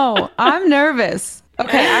no, I'm nervous.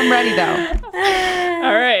 Okay, I'm ready though.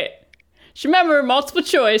 All right. Just remember, multiple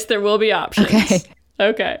choice, there will be options.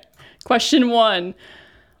 Okay. Question 1.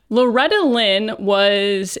 Loretta Lynn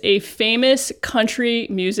was a famous country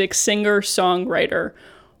music singer-songwriter.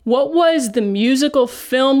 What was the musical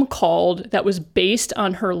film called that was based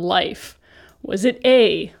on her life? Was it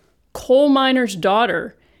A, Coal Miner's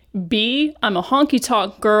Daughter, B, I'm a Honky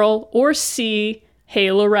Tonk Girl, or C,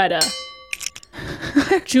 Hey Loretta?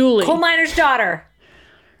 Julie. Coal Miner's Daughter.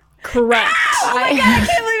 Correct. Oh my God, I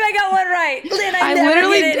can't believe I got one right. Lynn, I never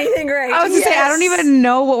literally get anything right. I was gonna say, I don't even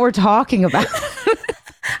know what we're talking about.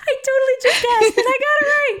 I totally just guessed and I got it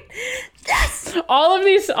right. Yes. All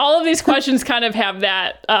of these questions kind of have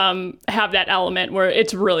that element where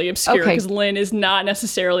it's really obscure because Lynn is not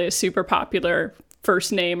necessarily a super popular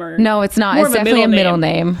first name or No, it's not. more It's of definitely a middle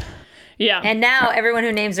name. Yeah. And now everyone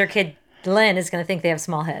who names their kid Lynn is going to think they have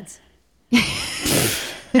small heads.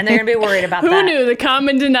 And they're going to be worried about Who that. knew the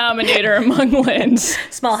common denominator among Lynn's?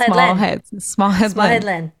 Small head Small Lynn. heads. Small head. Small head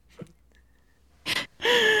Lynn.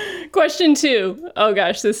 Question 2. Oh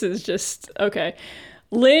gosh, this is just okay.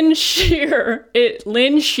 Lynn Shear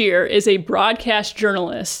is a broadcast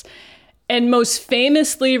journalist and most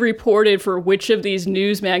famously reported for which of these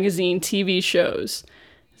news magazine TV shows?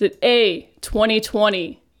 Is it A,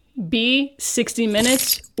 2020, B, 60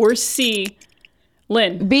 Minutes, or C,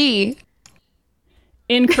 Lynn? B.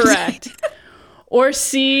 Incorrect. Or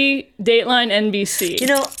C, Dateline NBC. You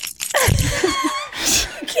know,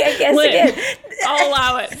 I guess Lynn, again. I'll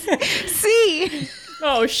allow it. C.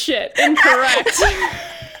 Oh shit, incorrect.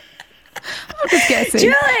 I'm just guessing.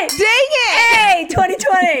 Julie! Dang it! Hey,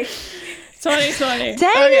 2020. 2020.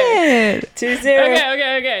 Dang okay. it!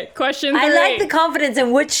 2-0. Okay. Question 3. I like the confidence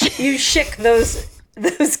in which you shook those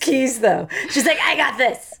keys, though. She's like, I got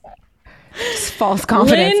this. Just false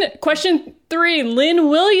confidence. Question 3. Lynn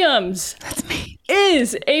Williams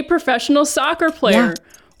is a professional soccer player.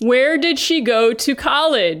 Where did she go to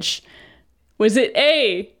college? Was it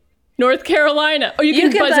A, North Carolina? Oh, you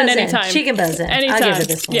can buzz in anytime. She can buzz in. Anytime. I'll give her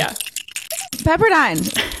this one. Yeah.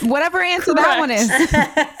 Pepperdine. Whatever answer that one is.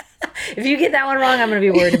 If you get that one wrong, I'm going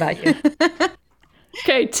to be worried about you.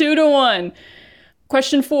 Okay, 2-1.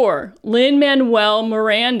 Question 4. Lin-Manuel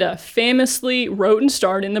Miranda famously wrote and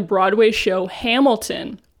starred in the Broadway show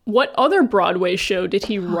Hamilton. What other Broadway show did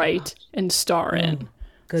he write and star in?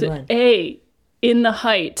 Good one. A, In the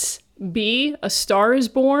Heights, B, A Star is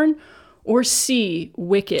Born, or C,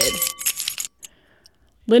 Wicked?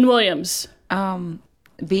 Lynn Williams.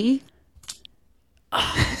 B.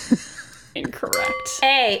 Incorrect.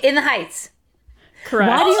 A, In the Heights. Correct.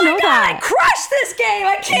 Why do you know God, that? I crushed this game.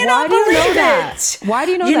 I cannot Why do you believe know it. that? Why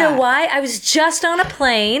do you know You that? know why? I was just on a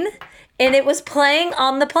plane, and it was playing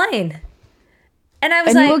on the plane. And I was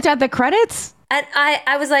And like, you looked at the credits? and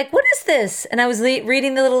I was like, what is this? And I was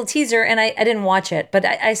reading the little teaser, and I didn't watch it, but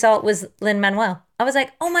I saw it was Lin-Manuel. I was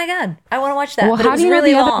like, oh my God, I want to watch that. Well, but it how was do you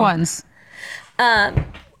really know the long. other ones?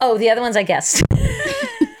 Oh, the other ones I guessed.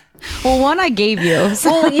 Well, one I gave you. So.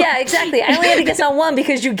 Well, yeah, exactly. I only had to guess on one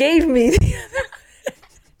because you gave me the other.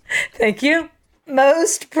 Thank you.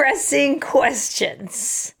 Most pressing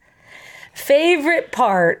questions. Favorite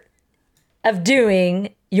part of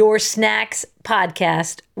doing your snacks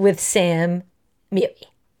podcast with Sam Mewey?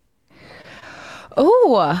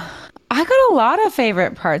 Oh, I got a lot of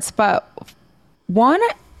favorite parts, but one,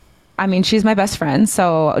 I mean, she's my best friend,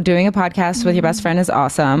 so doing a podcast with your best friend is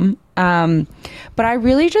awesome. But I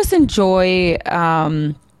really just enjoy,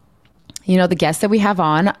 the guests that we have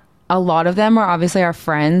on. A lot of them are obviously our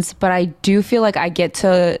friends, but I do feel like I get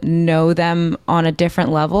to know them on a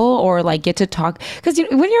different level, or like get to talk. Because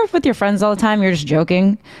when you're with your friends all the time, you're just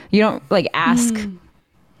joking. You don't like ask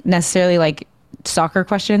necessarily like soccer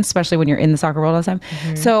questions, especially when you're in the soccer world all the time.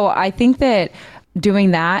 So I think that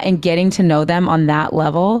doing that and getting to know them on that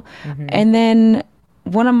level, and then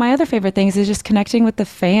one of my other favorite things is just connecting with the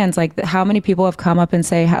fans, like how many people have come up and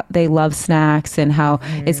say how they love snacks and how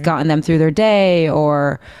it's gotten them through their day,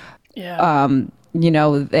 or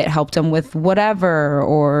it helped them with whatever.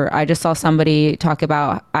 Or I just saw somebody talk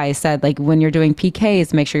about, I said, like, when you're doing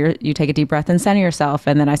PKs, make sure you take a deep breath and center yourself.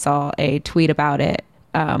 And then I saw a tweet about it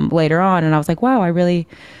later on, and I was like, wow, I really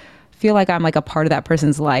feel like I'm like a part of that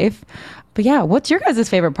person's life. But yeah, what's your guys'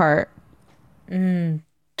 favorite part?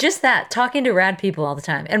 Just that, talking to rad people all the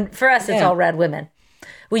time. And for us, it's all rad women.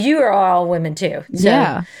 Well, you are all women too. So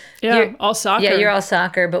Yeah, all soccer. Yeah, you're all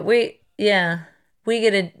soccer, but we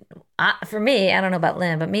get to, for me, I don't know about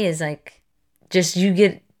Lynn, but me is like, just you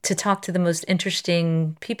get to talk to the most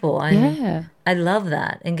interesting people. I love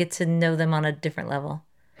that, and get to know them on a different level.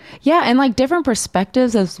 Yeah, and like different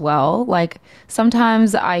perspectives as well. Like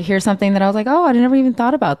sometimes I hear something that I was like, oh, I never even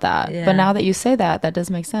thought about that. Yeah. But now that you say that, that does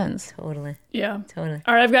make sense. Totally. Yeah. Totally.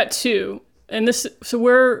 All right, I've got 2. And this is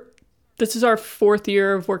our 4th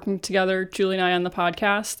year of working together, Julie and I, on the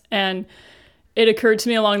podcast. And it occurred to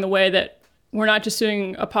me along the way that we're not just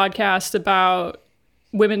doing a podcast about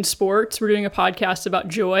women's sports, we're doing a podcast about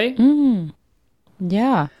joy.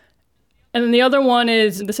 Yeah. And then the other one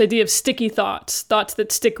is this idea of sticky thoughts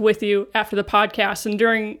that stick with you after the podcast. And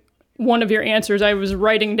during one of your answers, I was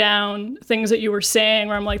writing down things that you were saying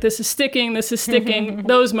where I'm like, this is sticking.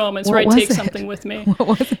 Those moments where I was take it? something with me. What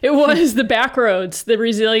was it? It was the back roads, the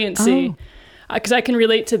resiliency, because I can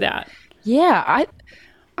relate to that. Yeah,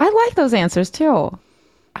 I like those answers too.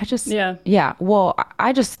 I just, Yeah. Well,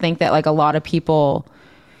 I just think that like a lot of people,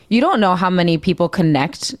 you don't know how many people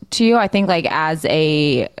connect to you. I think like as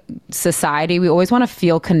a society, we always want to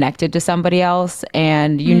feel connected to somebody else,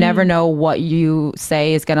 and you never know what you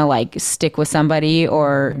say is going to like stick with somebody,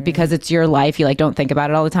 or because it's your life, you like don't think about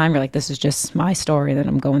it all the time. You're like, this is just my story that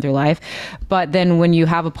I'm going through life. But then when you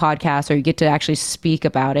have a podcast or you get to actually speak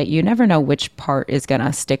about it, you never know which part is going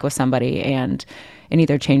to stick with somebody and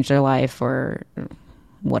either change their life or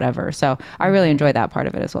whatever. So I really enjoy that part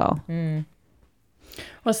of it as well.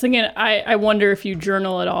 I was thinking, I wonder if you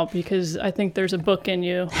journal at all, because I think there's a book in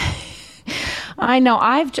you. I know.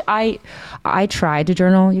 I tried to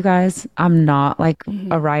journal, you guys. I'm not like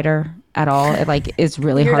a writer at all. It like is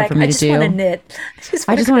really hard for me to do. I just want to knit.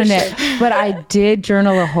 I just want to knit. But I did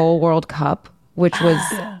journal a whole World Cup, which was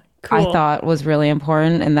Cool. I thought was really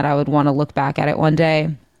important, and that I would want to look back at it one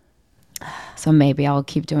day. So maybe I'll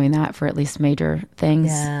keep doing that for at least major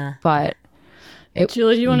things. Yeah. But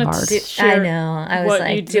Julie, do you want hard. to share? I know. I was what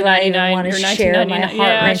like, you do I even 99 want to or share my 1999?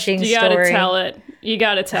 heart-wrenching You gotta story? tell it. You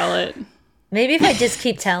gotta tell it. Maybe if I just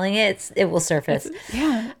keep telling it, it will surface.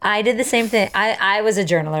 Yeah. I did the same thing. I was a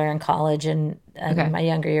journaler in college, and Okay. in my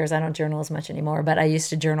younger years, I don't journal as much anymore, but I used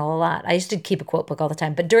to journal a lot. I used to keep a quote book all the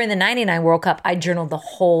time. But during the 99 World Cup, I journaled the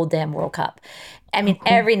whole damn World Cup. I mean,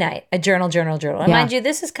 every night, I journal. And Yeah. mind you,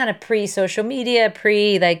 this is kind of pre-social media,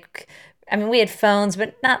 I mean, we had phones,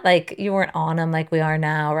 but not like you weren't on them like we are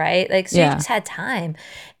now, right? Like, so you Yeah. just had time.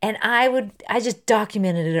 And I just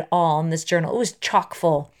documented it all in this journal. It was chock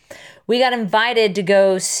full. We got invited to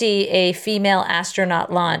go see a female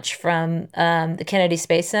astronaut launch from the Kennedy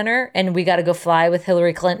Space Center, and we got to go fly with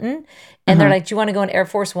Hillary Clinton. And they're like, do you want to go in Air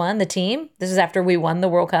Force One, the team? This is after we won the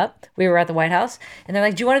World Cup. We were at the White House. And they're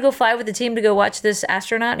like, do you want to go fly with the team to go watch this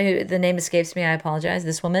astronaut? Who the name escapes me. I apologize.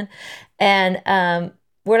 This woman. And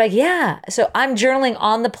we're like, yeah. So I'm journaling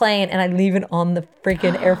on the plane, and I leave it on the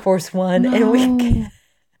freaking Air Force One. And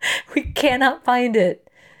we cannot find it.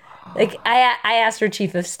 Like I asked our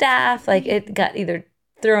chief of staff, like it got either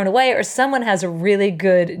thrown away or someone has a really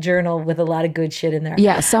good journal with a lot of good shit in there.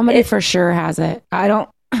 Yeah, somebody for sure has it. I don't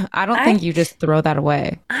think you just throw that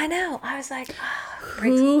away. I know. I was like,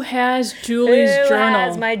 Who has Julie's who journal?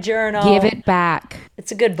 has my journal? Give it back.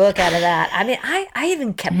 It's a good book out of that. I mean, I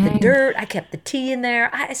even kept the dirt. I kept the tea in there.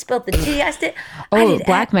 I spilled the tea. I did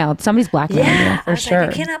Blackmailed. Somebody's blackmailed Yeah, you for I was sure.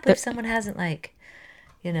 like, I cannot believe someone hasn't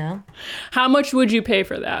How much would you pay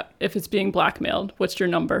for that if it's being blackmailed? What's your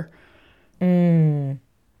number? a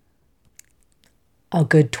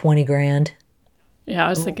good 20 grand. Yeah, I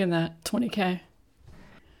was thinking that 20K.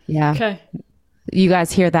 Yeah. Okay. You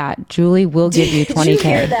guys hear that? Julie will give you Did you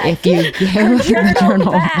hear 20K that? if you give the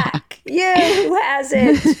journal back. back. Yeah, who has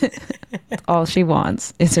it? All she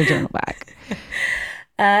wants is her journal back.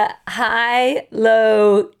 High,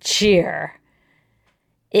 low, cheer.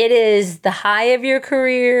 It is the high of your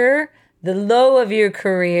career, the low of your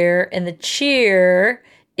career, and the cheer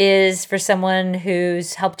is for someone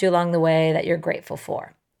who's helped you along the way that you're grateful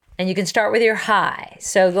for. And you can start with your high.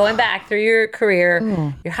 So going back through your career,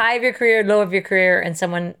 your high of your career, low of your career, and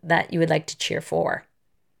someone that you would like to cheer for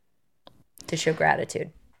to show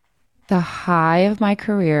gratitude. The high of my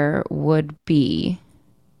career would be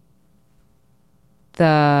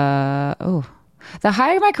the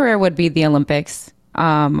high of my career would be the Olympics.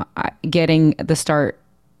 Getting the start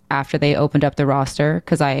after they opened up the roster,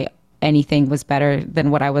 because anything was better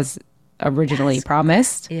than what I was originally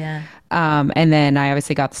promised. Yeah. And then I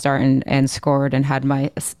obviously got the start and scored and had my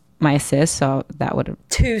assist, so that was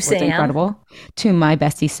Sam. incredible. To my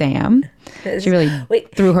bestie Sam, she really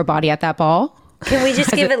threw her body at that ball. Can we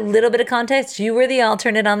just give a little bit of context? You were the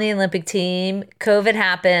alternate on the Olympic team. COVID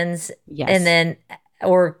happens, Yes. and then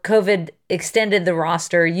COVID extended the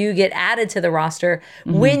roster. You get added to the roster.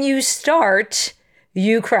 When you start,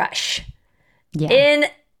 you crush. Yeah.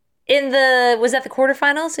 In the was that the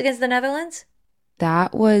quarterfinals against the Netherlands?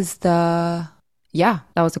 That was the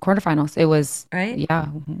quarterfinals. It was Right?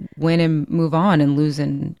 win and move on, and lose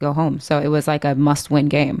and go home. So it was like a must-win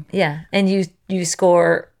game. Yeah, and you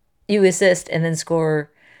score, you assist, and then score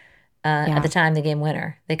at the time the game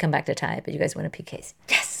winner. They come back to tie it, but you guys win a PKs.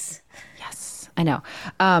 Yes. I know.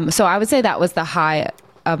 So I would say that was the high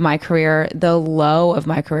of my career. The low of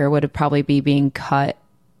my career would probably be being cut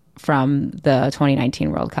from the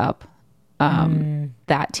 2019 World Cup,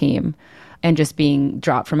 that team, and just being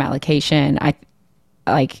dropped from allocation. I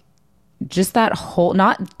like just that whole,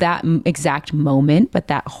 not that exact moment, but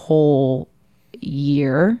that whole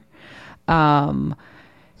year.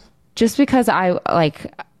 Just because I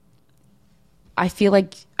feel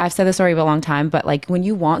like I've said this story for a long time, but like when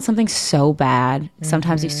you want something so bad,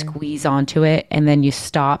 sometimes you squeeze onto it and then you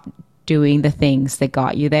stop doing the things that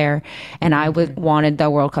got you there. And I wanted the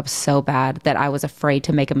World Cup so bad that I was afraid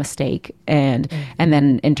to make a mistake. And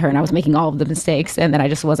then in turn, I was making all of the mistakes, and then I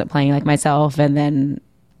just wasn't playing like myself. And then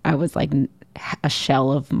I was like a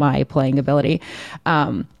shell of my playing ability.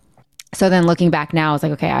 So then looking back now, I was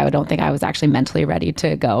like, okay, I don't think I was actually mentally ready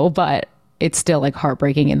to go, but it's still like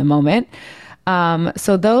heartbreaking in the moment.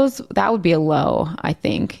 So that would be a low, I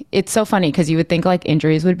think. It's so funny because you would think like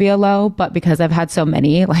injuries would be a low, but because I've had so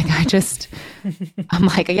many, like I'm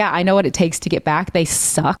like, yeah, I know what it takes to get back. They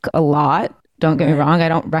suck a lot. Don't get me wrong. I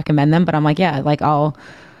don't recommend them, but I'm like, yeah, like I'll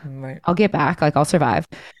get back, like I'll survive.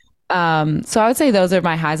 So I would say those are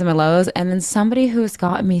my highs and my lows. And then somebody who's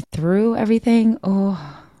gotten me through everything.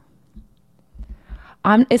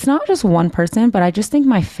 It's not just one person, but I just think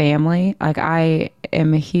my family, like I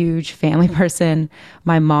am a huge family person.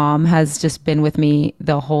 My mom has just been with me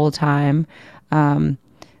the whole time.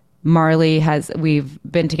 Marley we've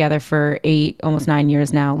been together for 8, almost 9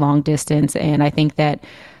 years now, long distance. And I think that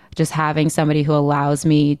just having somebody who allows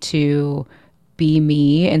me to be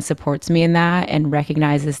me and supports me in that and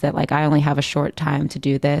recognizes that like I only have a short time to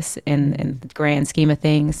do this in the grand scheme of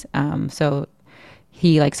things. So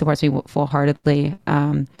he like supports me full-heartedly.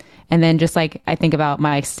 And then just like I think about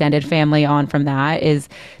my extended family on from that is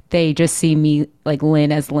they just see me like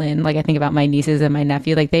Lynn as Lynn. Like I think about my nieces and my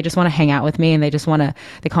nephew, like they just want to hang out with me and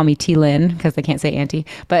they call me T Lynn because they can't say auntie,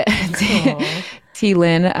 but T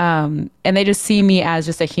Lynn. And they just see me as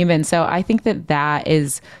just a human. So I think that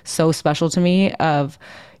is so special to me of,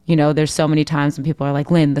 you know, there's so many times when people are like,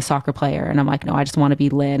 Lynn, the soccer player. And I'm like, no, I just want to be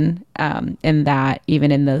Lynn. And that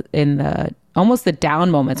even in the almost the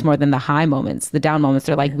down moments more than the high moments, the down moments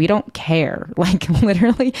are like, we don't care. Like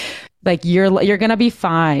literally, like you're going to be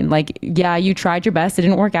fine. Like, yeah, you tried your best. It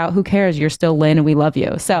didn't work out. Who cares? You're still Lynn and we love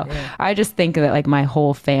you. So I just think that like my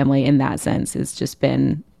whole family in that sense has just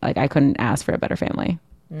been like, I couldn't ask for a better family.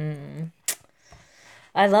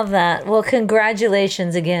 I love that. Well,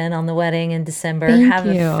 congratulations again on the wedding in December. Have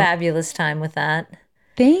a fabulous time with that.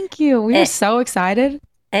 Thank you. We are so excited.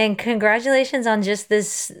 And congratulations on just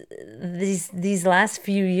these last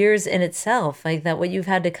few years in itself, like that what you've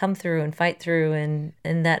had to come through and fight through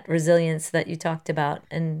and that resilience that you talked about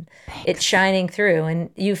and it shining through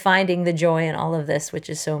and you finding the joy in all of this, which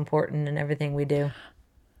is so important in everything we do.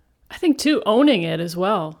 I think too, owning it as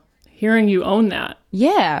well. Hearing you own that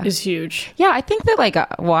is huge. Yeah, I think that like,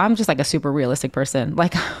 I'm just like a super realistic person.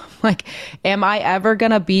 Like, am I ever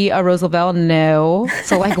gonna be a Roosevelt? No.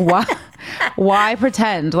 So like, why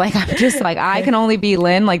pretend? Like, I'm just like, I can only be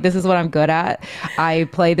Lynn. Like, this is what I'm good at. I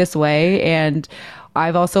play this way. And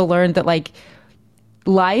I've also learned that like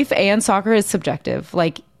life and soccer is subjective.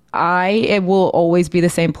 Like, it will always be the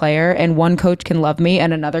same player and one coach can love me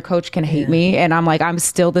and another coach can hate me. And I'm like, I'm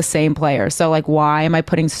still the same player. So like, why am I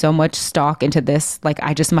putting so much stock into this? Like,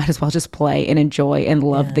 I just might as well just play and enjoy and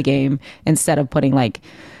love the game instead of putting like,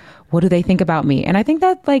 what do they think about me? And I think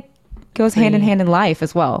that like goes hand in hand in life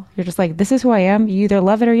as well. You're just like, this is who I am. You either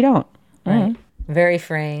love it or you don't. Right. Very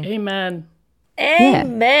freeing. Amen.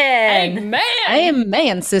 Amen. Amen.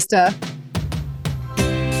 Amen, sister.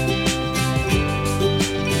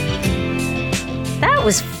 That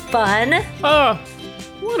was fun. Oh,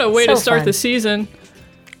 what a way to start the season.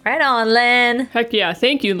 Right on, Lynn. Heck yeah.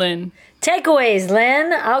 Thank you, Lynn. Takeaways,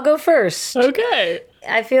 Lynn. I'll go first. Okay.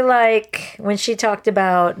 I feel like when she talked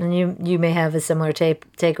about, and you may have a similar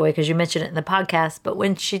takeaway because you mentioned it in the podcast, but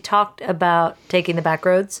when she talked about taking the back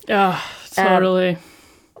roads. Oh, totally.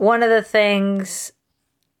 One of the things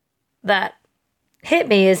that hit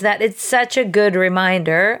me is that it's such a good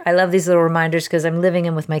reminder. I love these little reminders because I'm living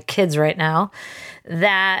in with my kids right now,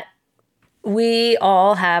 that we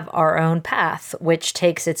all have our own path, which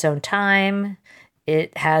takes its own time.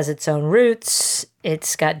 It has its own roots.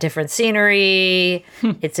 It's got different scenery.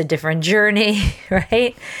 It's a different journey,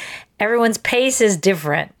 right? Everyone's pace is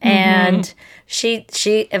different. And she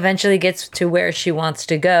eventually gets to where she wants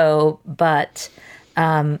to go, but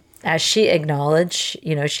as she acknowledged,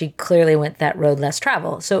 you know, she clearly went that road less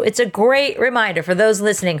traveled. So it's a great reminder for those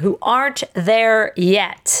listening who aren't there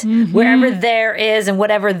yet, wherever there is and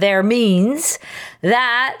whatever there means,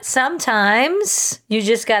 that sometimes you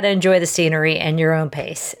just got to enjoy the scenery and your own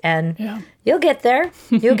pace. And you'll get there.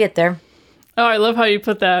 You'll get there. Oh, I love how you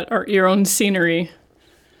put that, or your own scenery.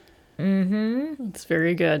 That's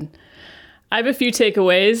very good. I have a few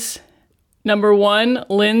takeaways. Number 1,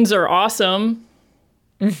 Lynn's are awesome.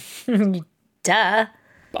 Duh.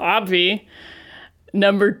 Obvi.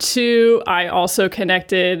 Number 2, I also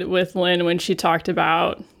connected with Lynn when she talked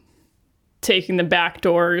about taking the back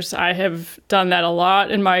doors. I have done that a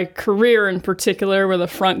lot in my career, in particular, where the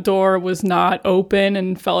front door was not open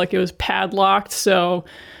and felt like it was padlocked. So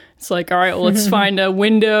it's like, all right, well, let's find a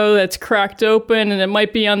window that's cracked open, and it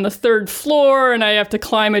might be on the 3rd floor, and I have to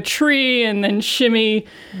climb a tree and then shimmy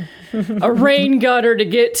a rain gutter to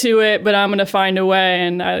get to it, but I'm going to find a way.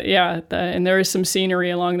 And and there is some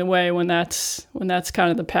scenery along the way when that's kind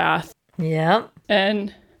of the path. Yeah.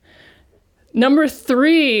 And number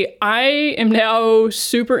 3, I am now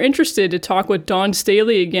super interested to talk with Dawn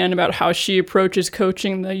Staley again about how she approaches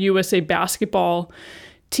coaching the USA basketball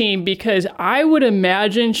team, because I would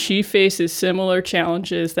imagine she faces similar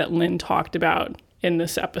challenges that Lynn talked about in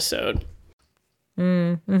this episode.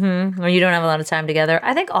 Or you don't have a lot of time together.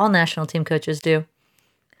 I think all national team coaches do,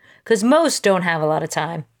 because most don't have a lot of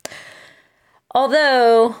time.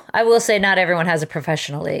 Although I will say not everyone has a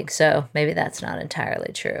professional league, so maybe that's not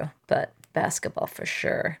entirely true, but basketball for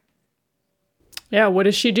sure. Yeah, what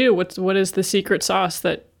does she do? What is the secret sauce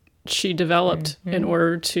that she developed in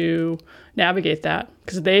order to navigate that?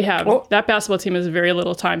 Because that basketball team has very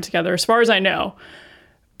little time together, as far as I know,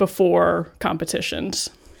 before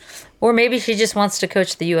competitions. Or maybe she just wants to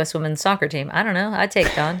coach the U.S. women's soccer team. I don't know. I'd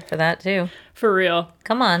take Dawn for that, too. For real.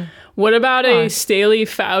 Come on. What about a Staley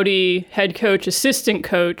Foudy head coach, assistant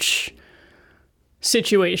coach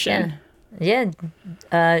situation? Yeah.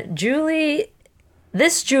 Julie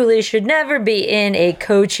should never be in a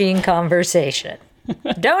coaching conversation.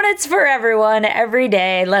 Donuts for everyone every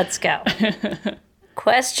day. Let's go.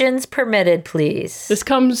 Questions permitted, please. This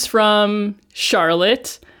comes from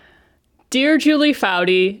Charlotte. Dear Julie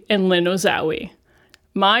Foudy and Lynn Ozawi,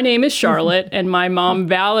 my name is Charlotte, and my mom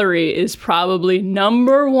Valerie is probably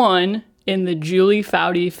number 1 in the Julie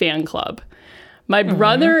Foudy fan club. My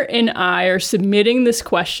brother and I are submitting this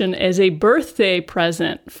question as a birthday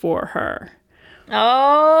present for her.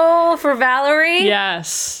 Oh, for Valerie?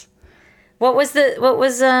 Yes. What was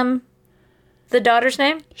the daughter's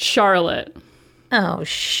name? Charlotte. Oh,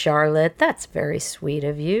 Charlotte. That's very sweet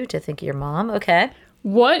of you to think of your mom. Okay.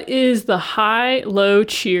 What is the high, low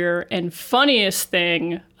cheer and funniest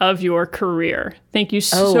thing of your career? Thank you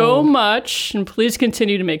so much, and please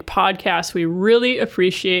continue to make podcasts. We really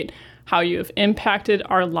appreciate how you have impacted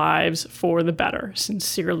our lives for the better.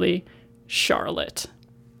 Sincerely, Charlotte.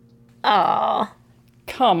 Aw.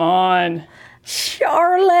 Come on.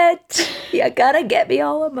 Charlotte. You gotta get me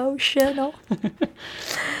all emotional.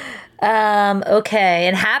 Okay,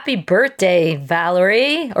 and happy birthday,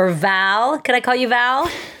 Valerie, or Val. Can I call you Val?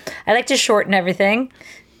 I like to shorten everything.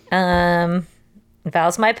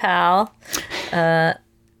 Val's my pal.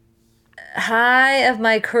 High of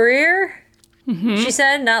my career? She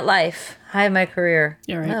said, not life. High of my career.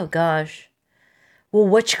 You're right. Oh, gosh. Well,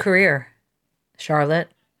 which career, Charlotte?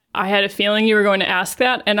 I had a feeling you were going to ask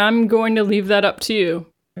that, and I'm going to leave that up to you.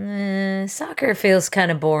 Soccer feels kind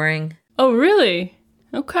of boring. Oh, really?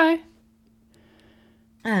 Okay.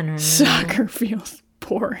 I don't know. Soccer feels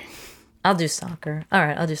boring. I'll do soccer. All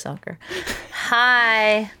right, I'll do soccer.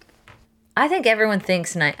 Hi. I think everyone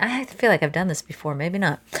thinks... I feel like I've done this before. Maybe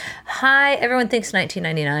not. Hi, everyone thinks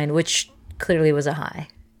 1999, which clearly was a high.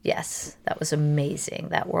 Yes, that was amazing,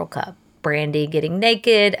 that World Cup. Brandy getting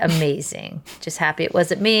naked, amazing. Just happy it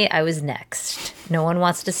wasn't me. I was next. No one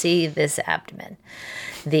wants to see this abdomen,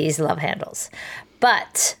 these love handles.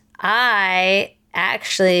 But I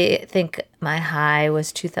actually think my high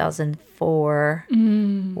was 2004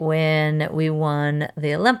 when we won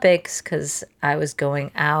the Olympics, because I was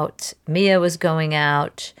going out, Mia was going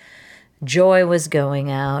out, Joy was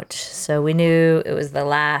going out, so we knew it was the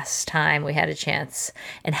last time we had a chance.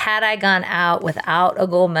 And had I gone out without a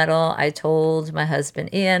gold medal, I told my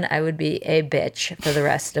husband, Ian, I would be a bitch for the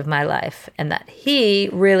rest of my life, and that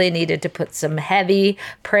he really needed to put some heavy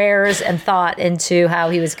prayers and thought into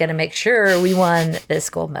how he was going to make sure we won this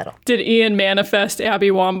gold medal. Did Ian manifest Abby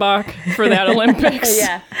Wambach for that Olympics?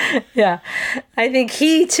 Yeah. I think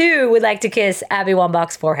he, too, would like to kiss Abby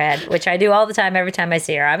Wambach's forehead, which I do all the time every time I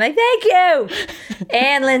see her. I'm like, thank you.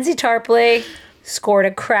 And Lindsay Tarpley scored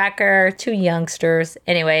a cracker, 2 youngsters.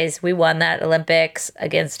 Anyways, we won that Olympics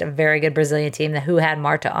against a very good Brazilian team who had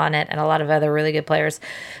Marta on it and a lot of other really good players.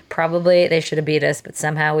 Probably they should have beat us, but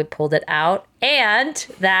somehow we pulled it out. And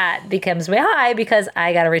that becomes way high because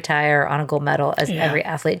I got to retire on a gold medal, as every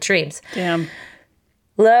athlete dreams. Damn.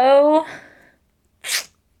 Low...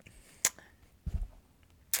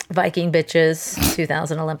 Viking bitches,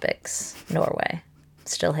 2000 Olympics, Norway.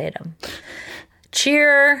 Still hate them.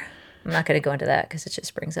 Cheer. I'm not going to go into that because it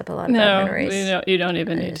just brings up a lot of bad memories. No, you don't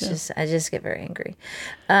even need to. I just get very angry.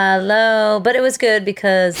 Low, but it was good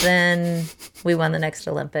because then we won the next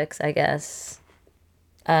Olympics, I guess.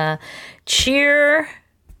 Cheer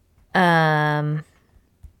of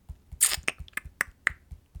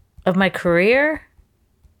my career.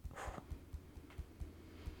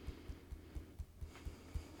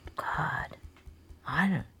 God, I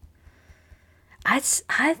don't.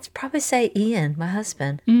 I'd probably say Ian, my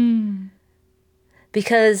husband,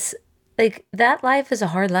 because like that life is a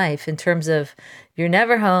hard life in terms of you're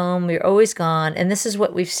never home, you're always gone, and this is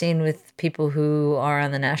what we've seen with people who are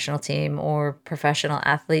on the national team or professional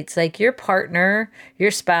athletes. Like your partner,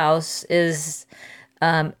 your spouse is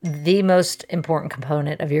the most important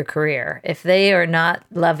component of your career. If they are not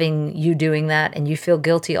loving you doing that, and you feel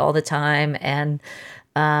guilty all the time, and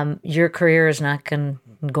your career is not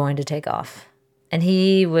going to take off. And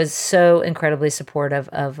he was so incredibly supportive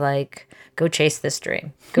of like, go chase this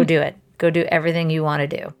dream, go do it, go do everything you want to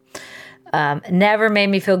do. Never made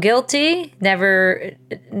me feel guilty. Never,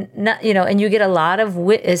 not, and you get a lot of,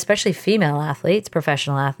 especially female athletes,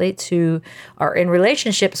 professional athletes who are in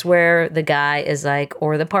relationships where the guy is like,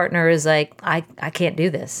 or the partner is like, I can't do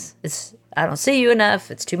this. I don't see you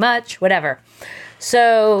enough. It's too much, whatever.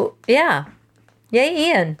 So yeah. Yay,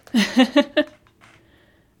 Ian.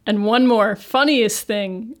 And one more, funniest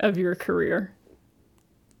thing of your career.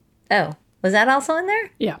 Oh, was that also in there?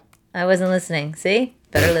 Yeah. I wasn't listening. See?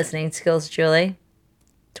 Better listening skills, Julie.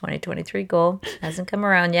 2023 goal. Hasn't come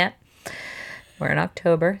around yet. We're in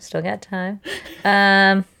October. Still got time.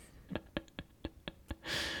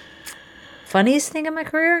 Funniest thing in my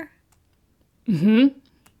career? Mm-hmm.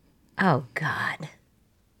 Oh, God.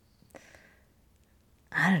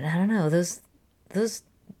 I don't know.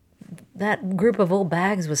 That group of old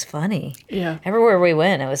bags was funny. Yeah. Everywhere we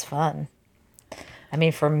went, it was fun. I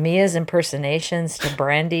mean, from Mia's impersonations to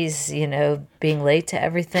Brandy's, being late to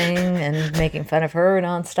everything and making fun of her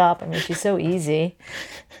nonstop. I mean, she's so easy.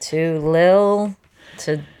 To Lil, it's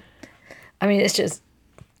just,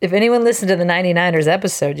 if anyone listened to the 99ers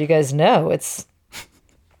episode, you guys know it's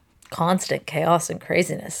constant chaos and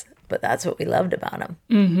craziness. But that's what we loved about them.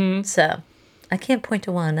 Mm-hmm. So I can't point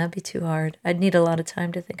to one. That'd be too hard. I'd need a lot of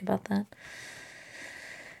time to think about that.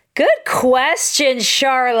 Good question,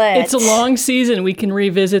 Charlotte. It's a long season. We can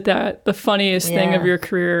revisit that. The funniest thing of your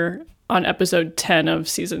career on episode 10 of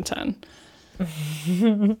season 10.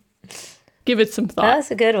 Give it some thought.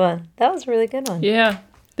 That's a good one. That was a really good one. Yeah.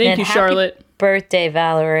 Thank you, Charlotte. Happy birthday,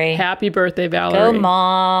 Valerie. Happy birthday, Valerie. Go,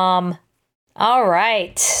 Mom. All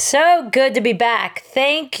right. So good to be back.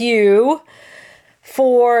 Thank you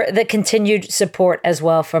for the continued support as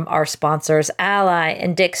well from our sponsors, Ally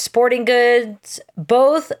and Dick's Sporting Goods.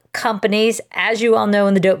 Both companies, as you all know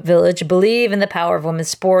in the Dope Village, believe in the power of women's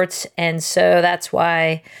sports. And so that's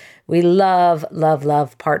why we love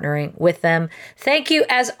partnering with them. Thank you,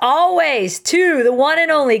 as always, to the one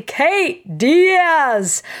and only Kate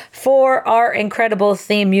Diaz for our incredible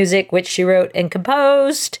theme music, which she wrote and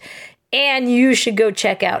composed. And you should go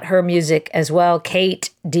check out her music as well, Kate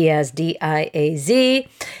Diaz, Diaz.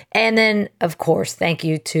 And then, of course, thank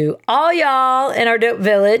you to all y'all in our Dope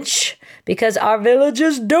Village, because our village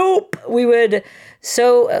is dope. We would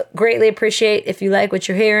so greatly appreciate if you like what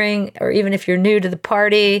you're hearing, or even if you're new to the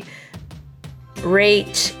party,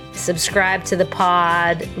 rate, subscribe to the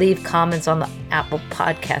pod, leave comments on the Apple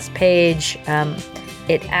Podcast page.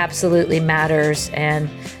 It absolutely matters. And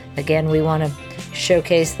again, we want to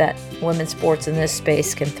showcase that women's sports in this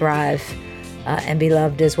space can thrive and be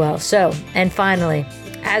loved as well. So, and finally,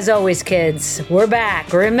 as always, kids, we're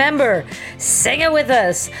back. Remember, sing it with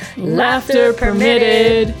us. Laughter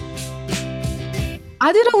permitted.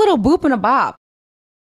 I did a little boop and a bop.